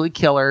 absolutely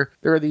killer.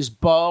 There are these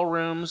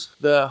ballrooms,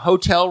 the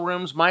hotel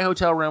rooms. My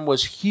hotel room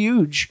was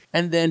huge.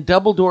 And then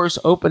double doors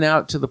open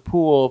out to the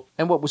pool.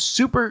 And what was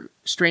super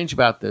strange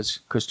about this,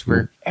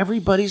 Christopher,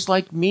 everybody's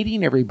like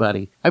meeting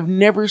everybody. I've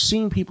never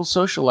seen people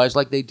socialize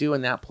like they do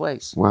in that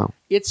place. Wow.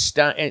 It's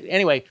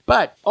anyway,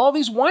 but all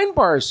these wine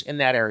bars in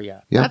that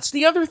area. Yeah. That's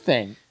the other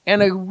thing.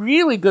 And a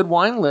really good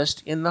wine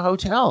list in the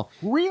hotel.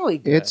 Really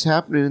good. It's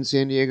happening in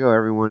San Diego,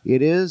 everyone.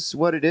 It is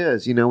what it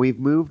is. You know, we've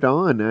moved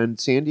on, and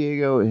San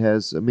Diego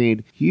has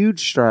made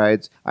huge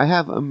strides. I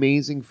have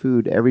amazing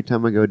food every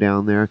time I go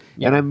down there.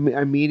 Yeah. And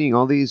I'm meeting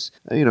all these,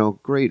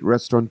 great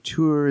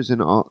restaurateurs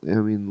and all. I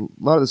mean,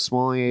 a lot of the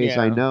sommeliers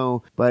I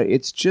know, but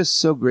it's just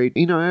so great.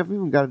 I've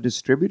even got a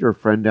distributor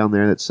friend down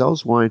there that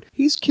sells wine.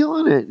 He's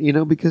killing it,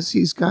 because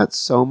he's got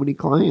so many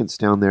clients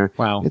down there.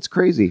 Wow. It's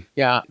crazy.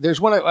 Yeah.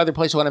 There's one other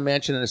place I want to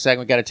mention in a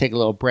second. We got to take a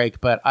little break,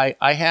 but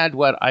I had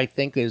what I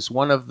think is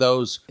one of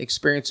those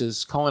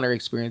experiences, culinary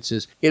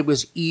experiences. It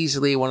was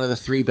easily one of the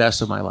 3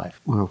 best of my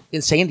life. Wow.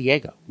 In San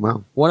Diego.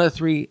 Wow. One of the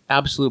 3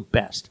 absolute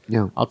best.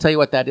 Yeah. I'll tell you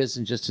what that is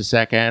in just a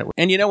second.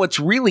 And what's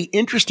really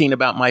interesting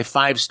about my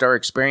 5-star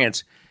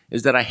experience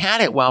is that I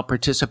had it while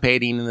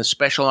participating in the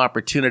special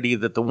opportunity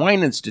that the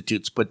Wine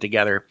Institute's put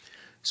together.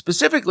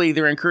 Specifically,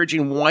 they're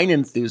encouraging wine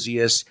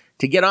enthusiasts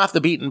to get off the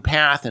beaten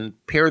path and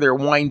pair their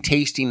wine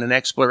tasting and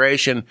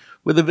exploration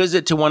with a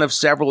visit to one of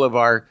several of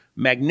our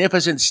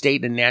magnificent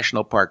state and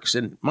national parks.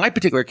 In my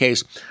particular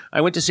case,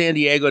 I went to San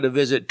Diego to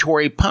visit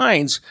Torrey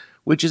Pines,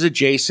 which is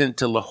adjacent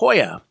to La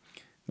Jolla.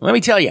 Let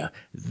me tell you,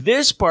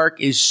 this park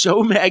is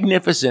so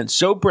magnificent,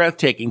 so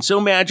breathtaking, so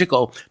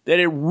magical that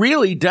it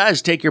really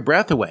does take your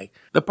breath away.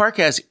 The park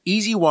has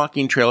easy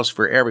walking trails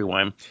for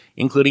everyone,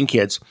 including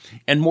kids,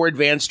 and more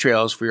advanced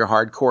trails for your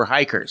hardcore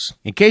hikers.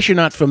 In case you're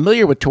not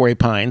familiar with Torrey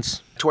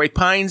Pines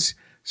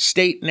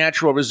State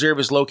Natural Reserve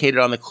is located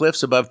on the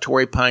cliffs above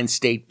Torrey Pines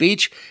State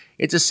Beach.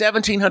 It's a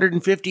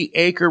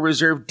 1,750-acre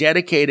reserve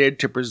dedicated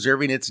to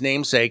preserving its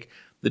namesake,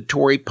 the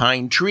Torrey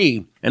pine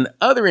tree, and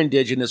other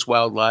indigenous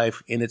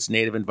wildlife in its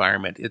native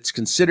environment. It's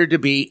considered to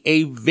be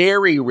a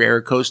very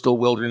rare coastal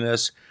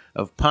wilderness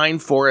of pine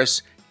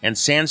forests and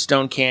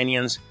sandstone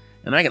canyons,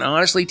 and I can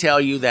honestly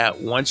tell you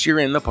that once you're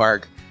in the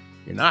park,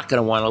 you're not going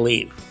to want to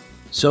leave.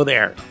 So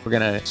there, we're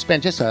going to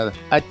spend just a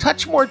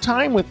touch more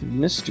time with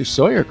Mr.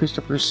 Sawyer,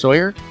 Christopher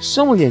Sawyer,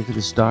 sommelier to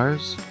the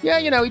stars. Yeah,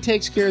 he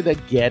takes care of the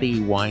Getty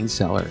wine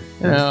cellar.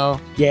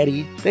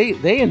 Getty.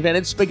 They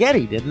invented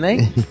spaghetti, didn't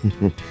they?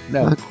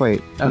 No. Not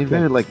quite. They Okay.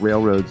 invented like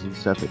railroads and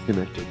stuff that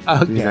connected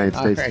the United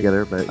States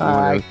together. But All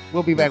right.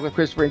 We'll be back with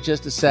Christopher in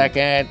just a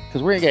second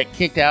because we're going to get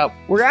kicked out.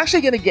 We're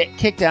actually going to get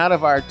kicked out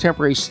of our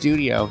temporary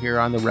studio here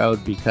on the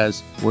road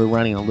because we're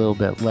running a little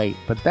bit late.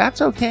 But that's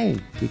okay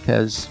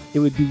because it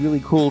would be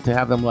really cool to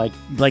have them like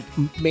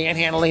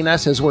manhandling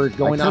us as we're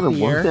going off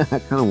the air.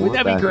 Would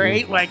that be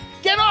great? Like,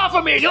 get off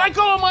of me! Let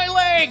go of my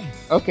leg!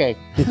 Okay,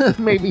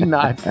 maybe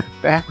not.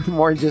 Back with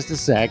more in just a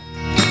sec.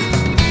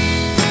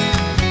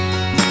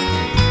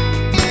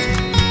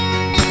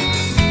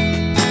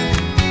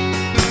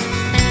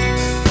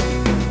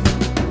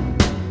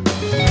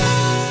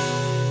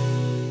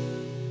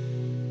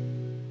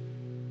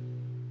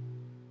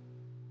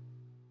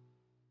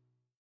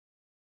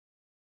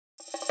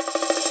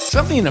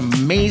 Something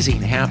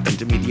amazing happened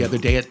to me the other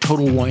day at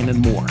Total Wine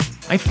 & More.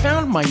 I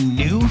found my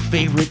new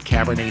favorite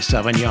Cabernet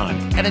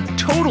Sauvignon at a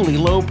totally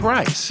low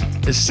price.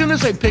 As soon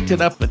as I picked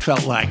it up, it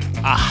felt like,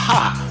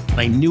 aha!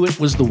 I knew it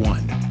was the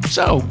one.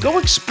 So go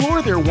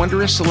explore their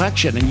wondrous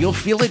selection and you'll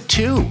feel it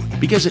too.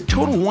 Because at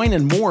Total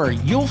Wine & More,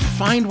 you'll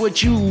find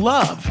what you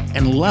love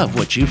and love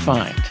what you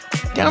find.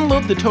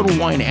 Download the Total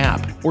Wine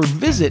app or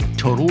visit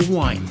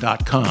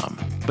TotalWine.com.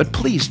 But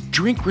please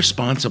drink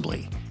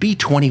responsibly. Be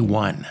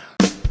 21.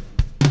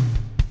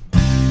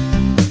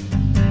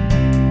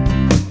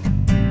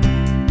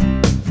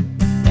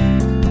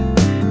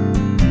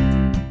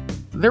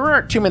 There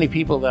aren't too many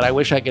people that I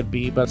wish I could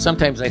be, but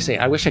sometimes I say,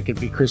 I wish I could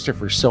be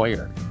Christopher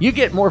Sawyer. You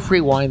get more free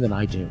wine than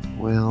I do.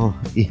 Well,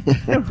 yeah.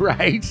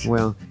 Right?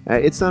 Well,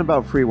 It's not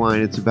about free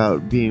wine. It's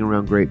about being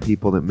around great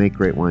people that make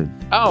great wine.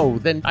 Oh,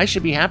 then I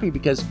should be happy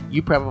because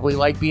you probably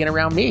like being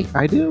around me.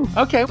 I do.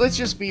 Okay, let's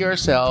just be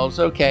ourselves.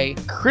 Okay,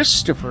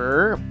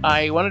 Christopher,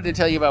 I wanted to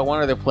tell you about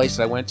one other place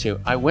I went to.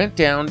 I went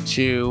down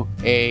to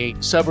a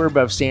suburb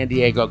of San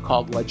Diego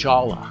called La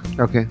Jolla.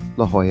 Okay,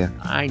 La Jolla.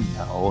 I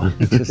know.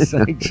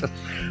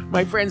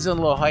 My friends in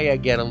La Jolla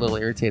get a little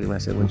irritated when I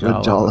say La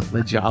Jolla.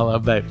 La Jolla,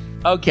 but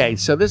okay,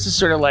 so this is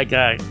sort of like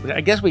I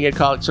guess we could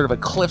call it sort of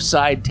a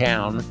cliffside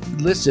town.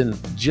 Listen,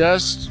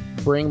 just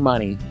bring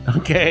money,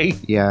 okay?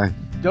 Yeah.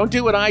 Don't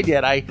do what I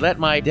did. I let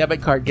my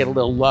debit card get a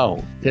little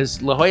low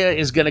because La Jolla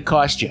is going to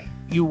cost you.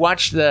 You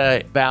watch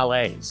the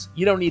valets.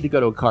 You don't need to go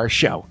to a car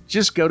show.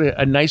 Just go to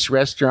a nice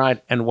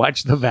restaurant and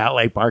watch the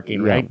valet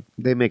parking, right?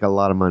 They make a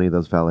lot of money,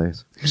 those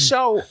valets.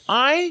 So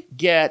I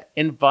get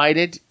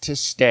invited to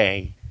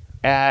stay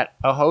at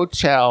a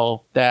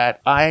hotel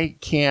that I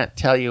can't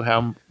tell you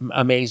how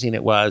amazing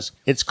it was.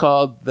 It's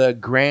called the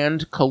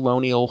Grand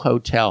Colonial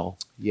Hotel.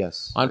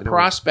 Yes. On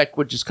Prospect,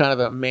 which is kind of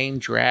the main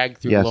drag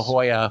through La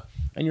Jolla.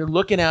 And you're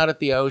looking out at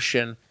the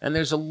ocean, and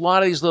there's a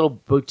lot of these little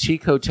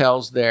boutique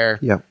hotels there.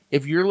 Yep.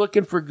 If you're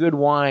looking for good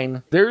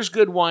wine, there's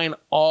good wine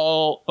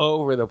all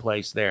over the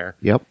place there.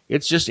 Yep.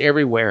 It's just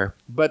everywhere.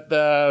 But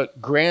the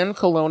Grand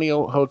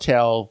Colonial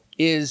Hotel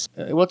is,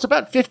 well, it's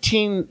about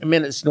 15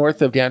 minutes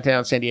north of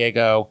downtown San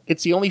Diego.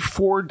 It's the only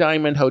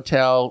 4-diamond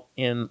hotel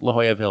in La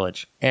Jolla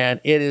Village.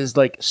 And it is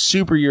like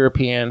super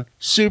European,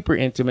 super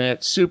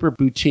intimate, super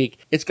boutique.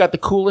 It's got the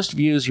coolest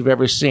views you've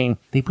ever seen.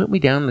 They put me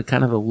down in the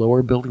kind of the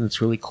lower building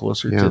that's really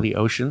closer to the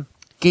ocean.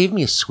 Gave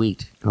me a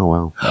suite. Oh,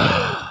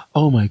 wow.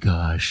 Oh my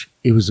gosh.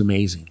 It was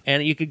amazing.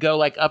 And you could go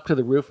like up to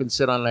the roof and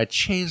sit on a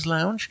chaise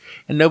lounge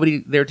and nobody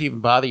there to even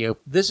bother you.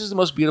 This is the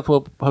most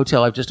beautiful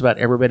hotel I've just about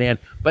ever been in.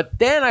 But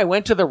then I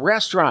went to the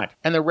restaurant,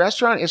 and the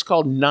restaurant is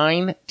called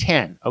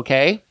 910.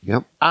 Okay?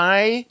 Yep.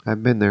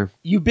 I've been there.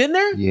 You've been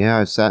there? Yeah,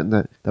 I sat in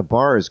the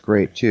bar is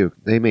great too.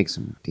 They make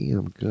some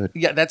damn good.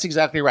 Yeah, that's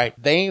exactly right.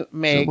 They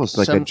make it's almost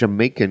like a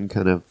Jamaican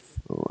kind of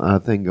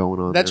thing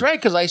going on. That's there. right,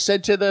 because I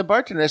said to the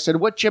bartender, I said,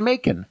 "What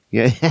Jamaican?"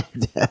 Yeah.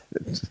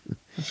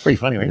 That's pretty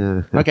funny,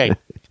 right? Okay.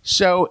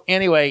 So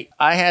anyway,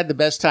 I had the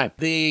best time.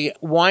 The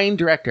wine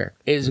director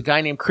is a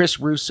guy named Chris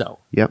Russo.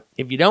 Yep.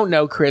 If you don't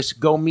know Chris,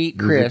 go meet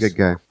Chris. He's a good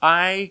guy.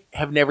 I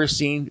have never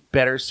seen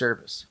better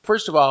service.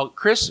 First of all,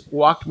 Chris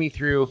walked me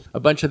through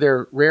a bunch of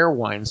their rare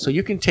wines. So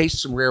you can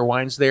taste some rare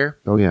wines there.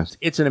 Oh, yes.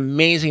 It's an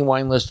amazing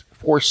wine list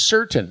for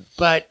certain.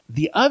 But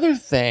the other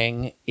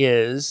thing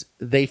is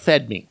they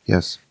fed me.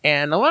 Yes.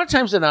 And a lot of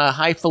times in a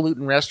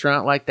highfalutin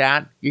restaurant like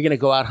that, you're going to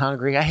go out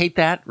hungry. I hate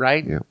that,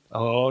 right? Yeah.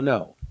 Oh,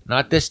 no.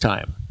 Not this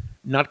time.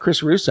 Not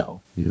Chris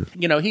Russo. Yeah.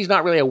 You know, he's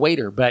not really a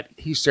waiter, but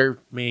he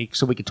served me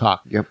so we could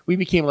talk. Yep. We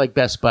became like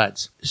best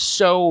buds.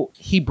 So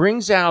he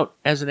brings out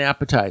as an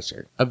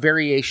appetizer a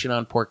variation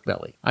on pork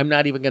belly. I'm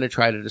not even going to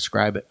try to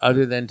describe it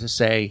other than to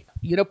say,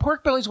 you know,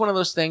 pork belly is one of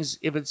those things.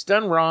 If it's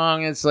done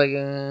wrong, it's like,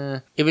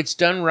 if it's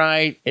done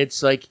right,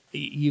 it's like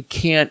you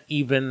can't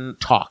even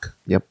talk.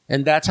 Yep.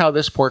 And that's how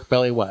this pork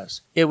belly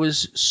was. It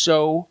was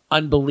so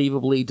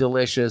unbelievably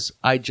delicious.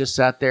 I just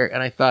sat there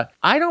and I thought,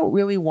 I don't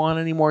really want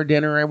any more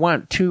dinner. I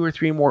want 2 or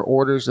 3 more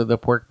orders of the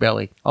pork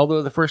belly.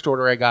 Although the first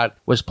order I got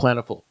was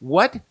plentiful.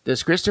 What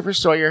does Christopher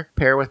Sawyer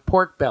pair with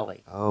pork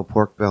belly? Oh,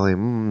 pork belly.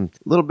 A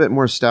little bit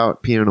more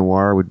stout Pinot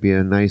Noir would be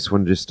a nice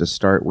one just to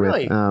start with.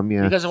 Really?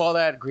 Yeah. Because of all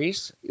that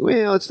grease?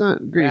 Well, it's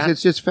not grease. Fat?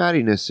 It's just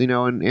fattiness, you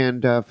know,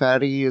 and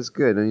fatty is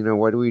good. And, you know,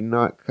 why do we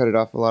not cut it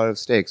off a lot of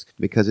steaks?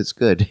 Because it's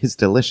good. It's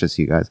delicious,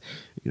 you guys.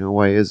 You know,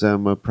 why is a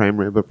prime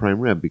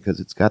rib?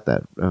 Because it's got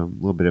that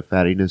little bit of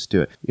fattiness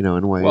to it. You know,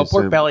 and why Well, is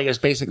pork belly is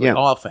basically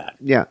all fat.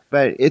 Yeah,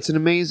 but it's an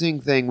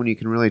amazing thing when you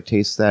can really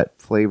taste that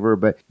flavor,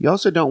 but you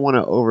also don't want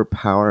to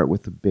overpower it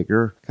with the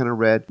bigger kind of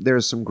red.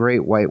 There's some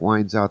great white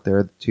wines out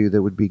there, too,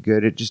 that would be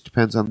good. It just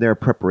depends on their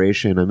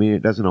preparation. I mean,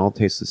 it doesn't all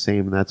taste the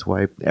same, and that's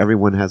why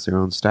everyone has their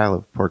own style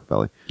of pork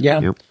belly.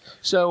 Yeah. You know?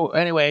 So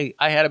anyway,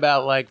 I had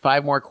about like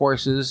 5 more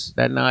courses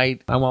that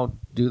night. I won't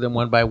do them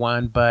one by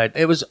one, but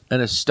it was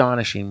an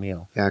astonishing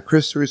meal. Yeah,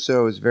 Chris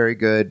Russo is very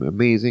good,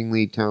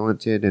 amazingly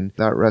talented, and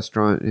that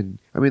restaurant, and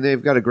I mean,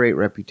 they've got a great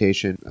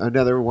reputation.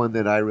 Another one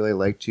that I really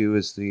like too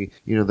is the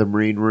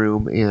Marine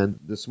Room, and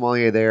the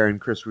sommelier there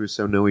and Chris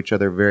Russo know each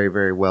other very,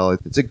 very well.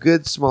 It's a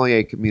good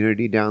sommelier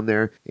community down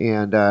there,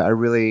 and I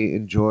really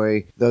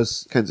enjoy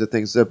those kinds of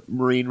things. The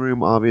Marine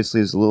Room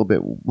obviously is a little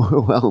bit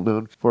well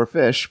known for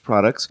fish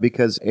products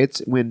because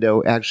its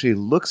window actually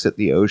looks at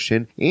the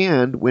ocean,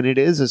 and when it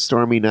is a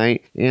stormy night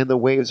and the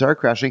waves are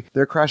crashing,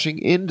 they're crashing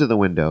into the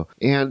window,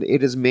 and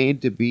it is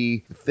made to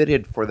be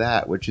fitted for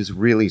that, which is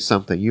really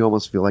something. You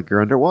almost feel like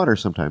you're underwater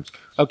sometimes.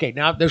 Okay,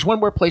 now there's one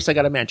more place I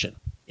got to mention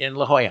in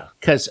La Jolla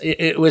because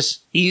it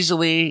was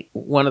easily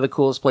one of the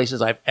coolest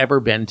places I've ever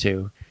been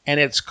to, and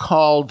it's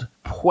called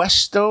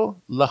Puesto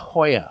La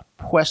Jolla.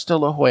 Puesto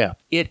La Jolla.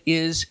 It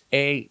is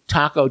a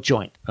taco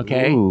joint,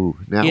 okay? Ooh,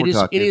 now we're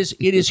talking.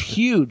 It is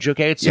huge,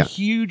 okay? It's a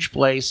huge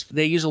place.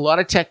 They use a lot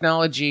of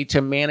technology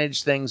to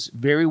manage things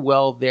very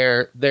well.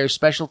 Their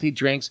specialty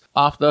drinks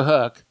off the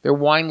hook. Their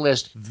wine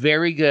list,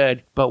 very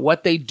good. But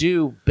what they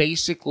do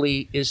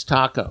basically is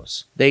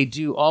tacos. They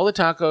do all the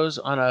tacos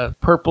on a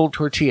purple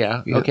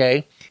tortilla,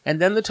 okay? And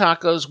then the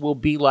tacos will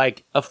be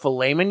like a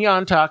filet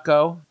mignon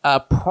taco, a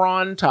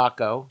prawn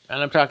taco,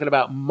 and I'm talking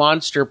about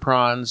monster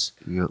prawns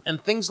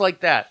and things like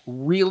that.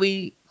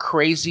 Really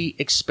crazy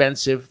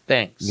expensive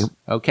things.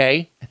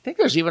 Okay? I think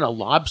there's even a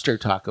lobster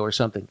taco or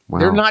something. Wow.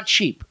 They're not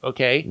cheap,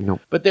 okay?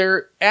 But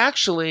they're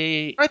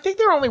actually, I think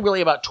they're only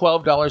really about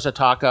 $12 a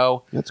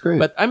taco. That's great.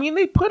 But I mean,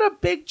 they put a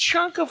big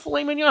chunk of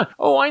filet mignon.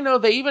 Oh, I know.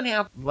 They even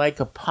have like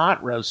a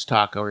pot roast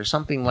taco or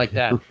something like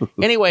that.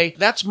 Anyway,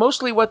 that's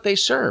mostly what they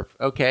serve,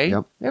 okay?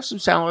 They have some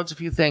salads, a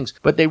few things,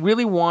 but they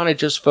really want to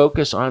just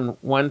focus on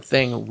one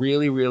thing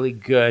really, really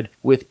good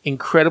with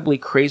incredibly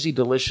crazy,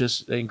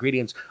 delicious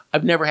ingredients.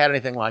 I've never had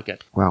anything like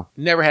it. Wow.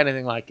 Never had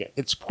anything like it.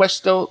 It's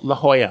Puesto La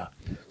Jolla.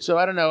 So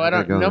I don't know.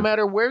 No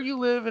matter where you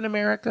live in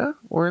America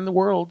or in the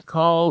world,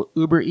 call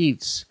Uber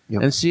Eats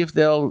and see if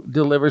they'll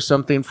deliver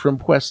something from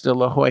Puesto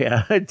La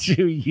Jolla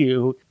to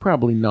you.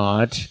 Probably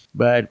not,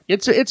 but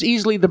it's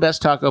easily the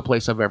best taco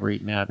place I've ever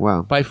eaten at.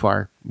 Wow. By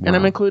far. Wow. And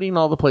I'm including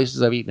all the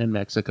places I've eaten in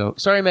Mexico.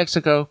 Sorry,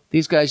 Mexico.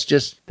 These guys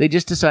just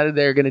decided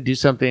they're going to do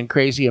something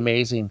crazy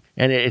amazing,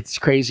 and it's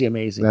crazy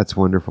amazing. That's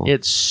wonderful.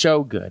 It's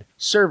so good.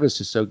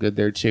 Service is so good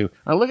there too.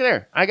 Now look at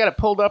there. I got it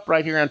pulled up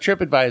right here on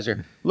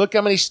TripAdvisor. Look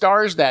how many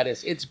stars that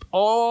is. It's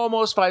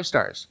almost 5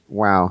 stars.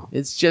 Wow.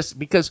 It's just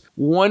because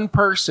one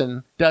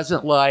person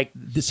doesn't like,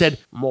 they said,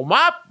 well,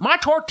 my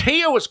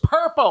tortilla was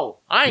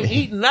purple. I ain't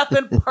eating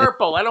nothing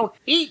purple. I don't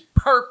eat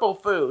purple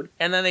food.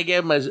 And then they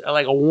gave them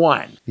like a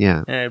 1.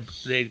 Yeah. And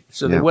they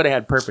would have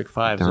had perfect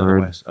 5s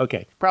otherwise.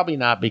 Okay. Probably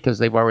not, because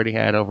they've already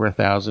had over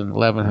 1,000,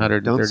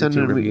 1,100. Don't send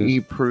them to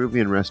eat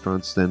Peruvian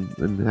restaurants then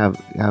and have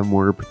them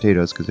order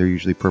potatoes because they're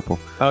usually purple.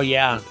 Oh,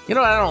 yeah. You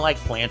know, I don't like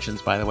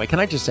plantains, by the way. Can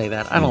I just say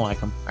that? I don't like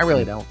them. I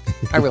really don't.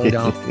 I really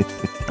don't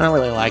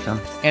really like them.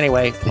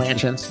 Anyway,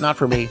 plantains, not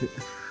for me.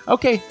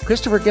 Okay,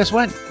 Christopher, guess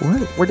what?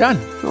 What? We're done.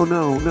 Oh,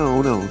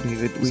 no,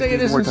 David. Say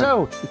it isn't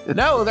so.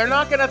 No, they're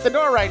knocking at the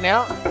door right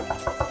now.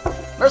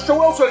 Mr.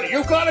 Wilson,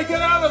 you gotta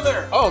get out of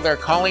there. Oh, they're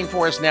calling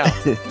for us now.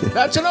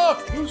 That's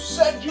enough. You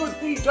said you'd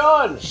be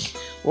done.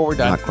 Well, we're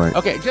done. Not quite.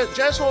 Okay,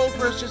 just hold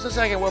for us just a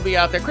second. We'll be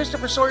out there.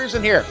 Christopher Sawyer's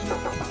in here.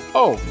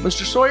 Oh,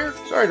 Mr. Sawyer?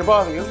 Sorry to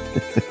bother you.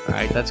 All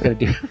right, that's going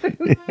to do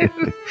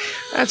it.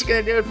 That's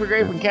going to do it for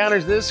Grape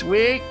Encounters this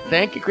week.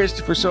 Thank you,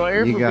 Christopher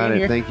Sawyer, for being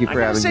here. Thank you for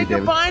having me, David.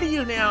 I'm going to say goodbye to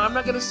you now. I'm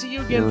not going to see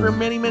you again for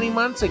many, many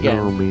months again.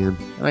 Oh, man.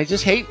 And I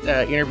just hate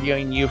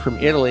interviewing you from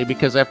Italy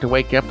because I have to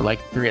wake up at like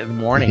 3 in the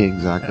morning.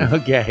 Exactly.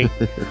 Okay.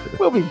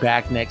 We'll be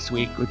back next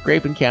week with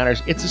Grape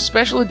Encounters. It's a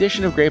special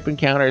edition of Grape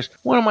Encounters.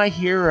 One of my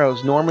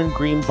heroes, Norman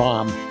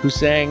Greenbaum, who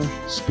sang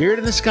Spirit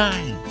in the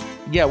Sky.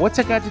 Yeah, what's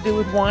that got to do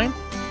with wine?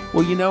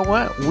 Well, you know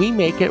what? We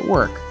make it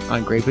work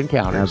on Grape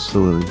Encounters.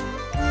 Absolutely.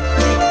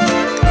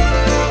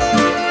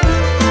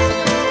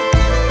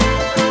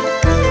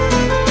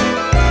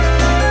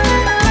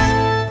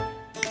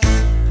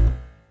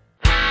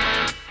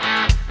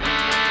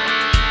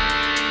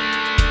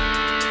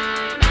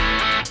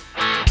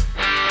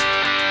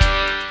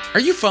 Are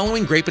you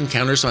following Grape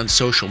Encounters on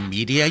social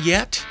media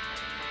yet?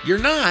 You're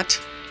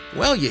not?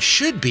 Well, you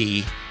should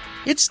be.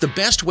 It's the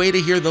best way to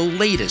hear the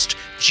latest,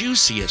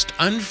 juiciest,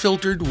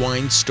 unfiltered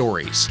wine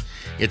stories.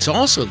 It's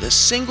also the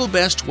single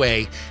best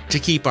way to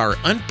keep our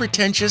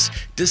unpretentious,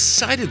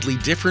 decidedly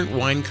different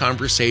wine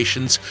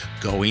conversations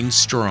going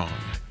strong.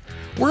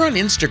 We're on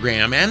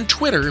Instagram and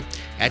Twitter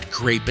at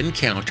Grape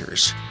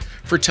Encounters.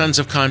 For tons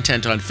of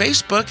content on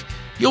Facebook,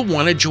 you'll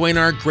want to join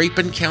our Grape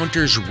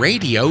Encounters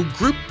Radio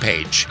group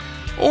page.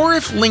 Or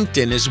if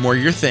LinkedIn is more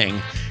your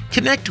thing,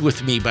 connect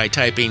with me by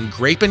typing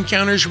Grape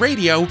Encounters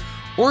Radio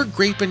or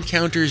Grape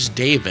Encounters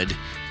David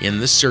in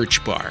the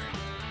search bar.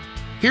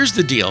 Here's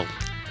the deal.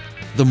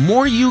 The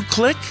more you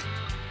click,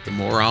 the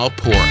more I'll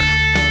pour.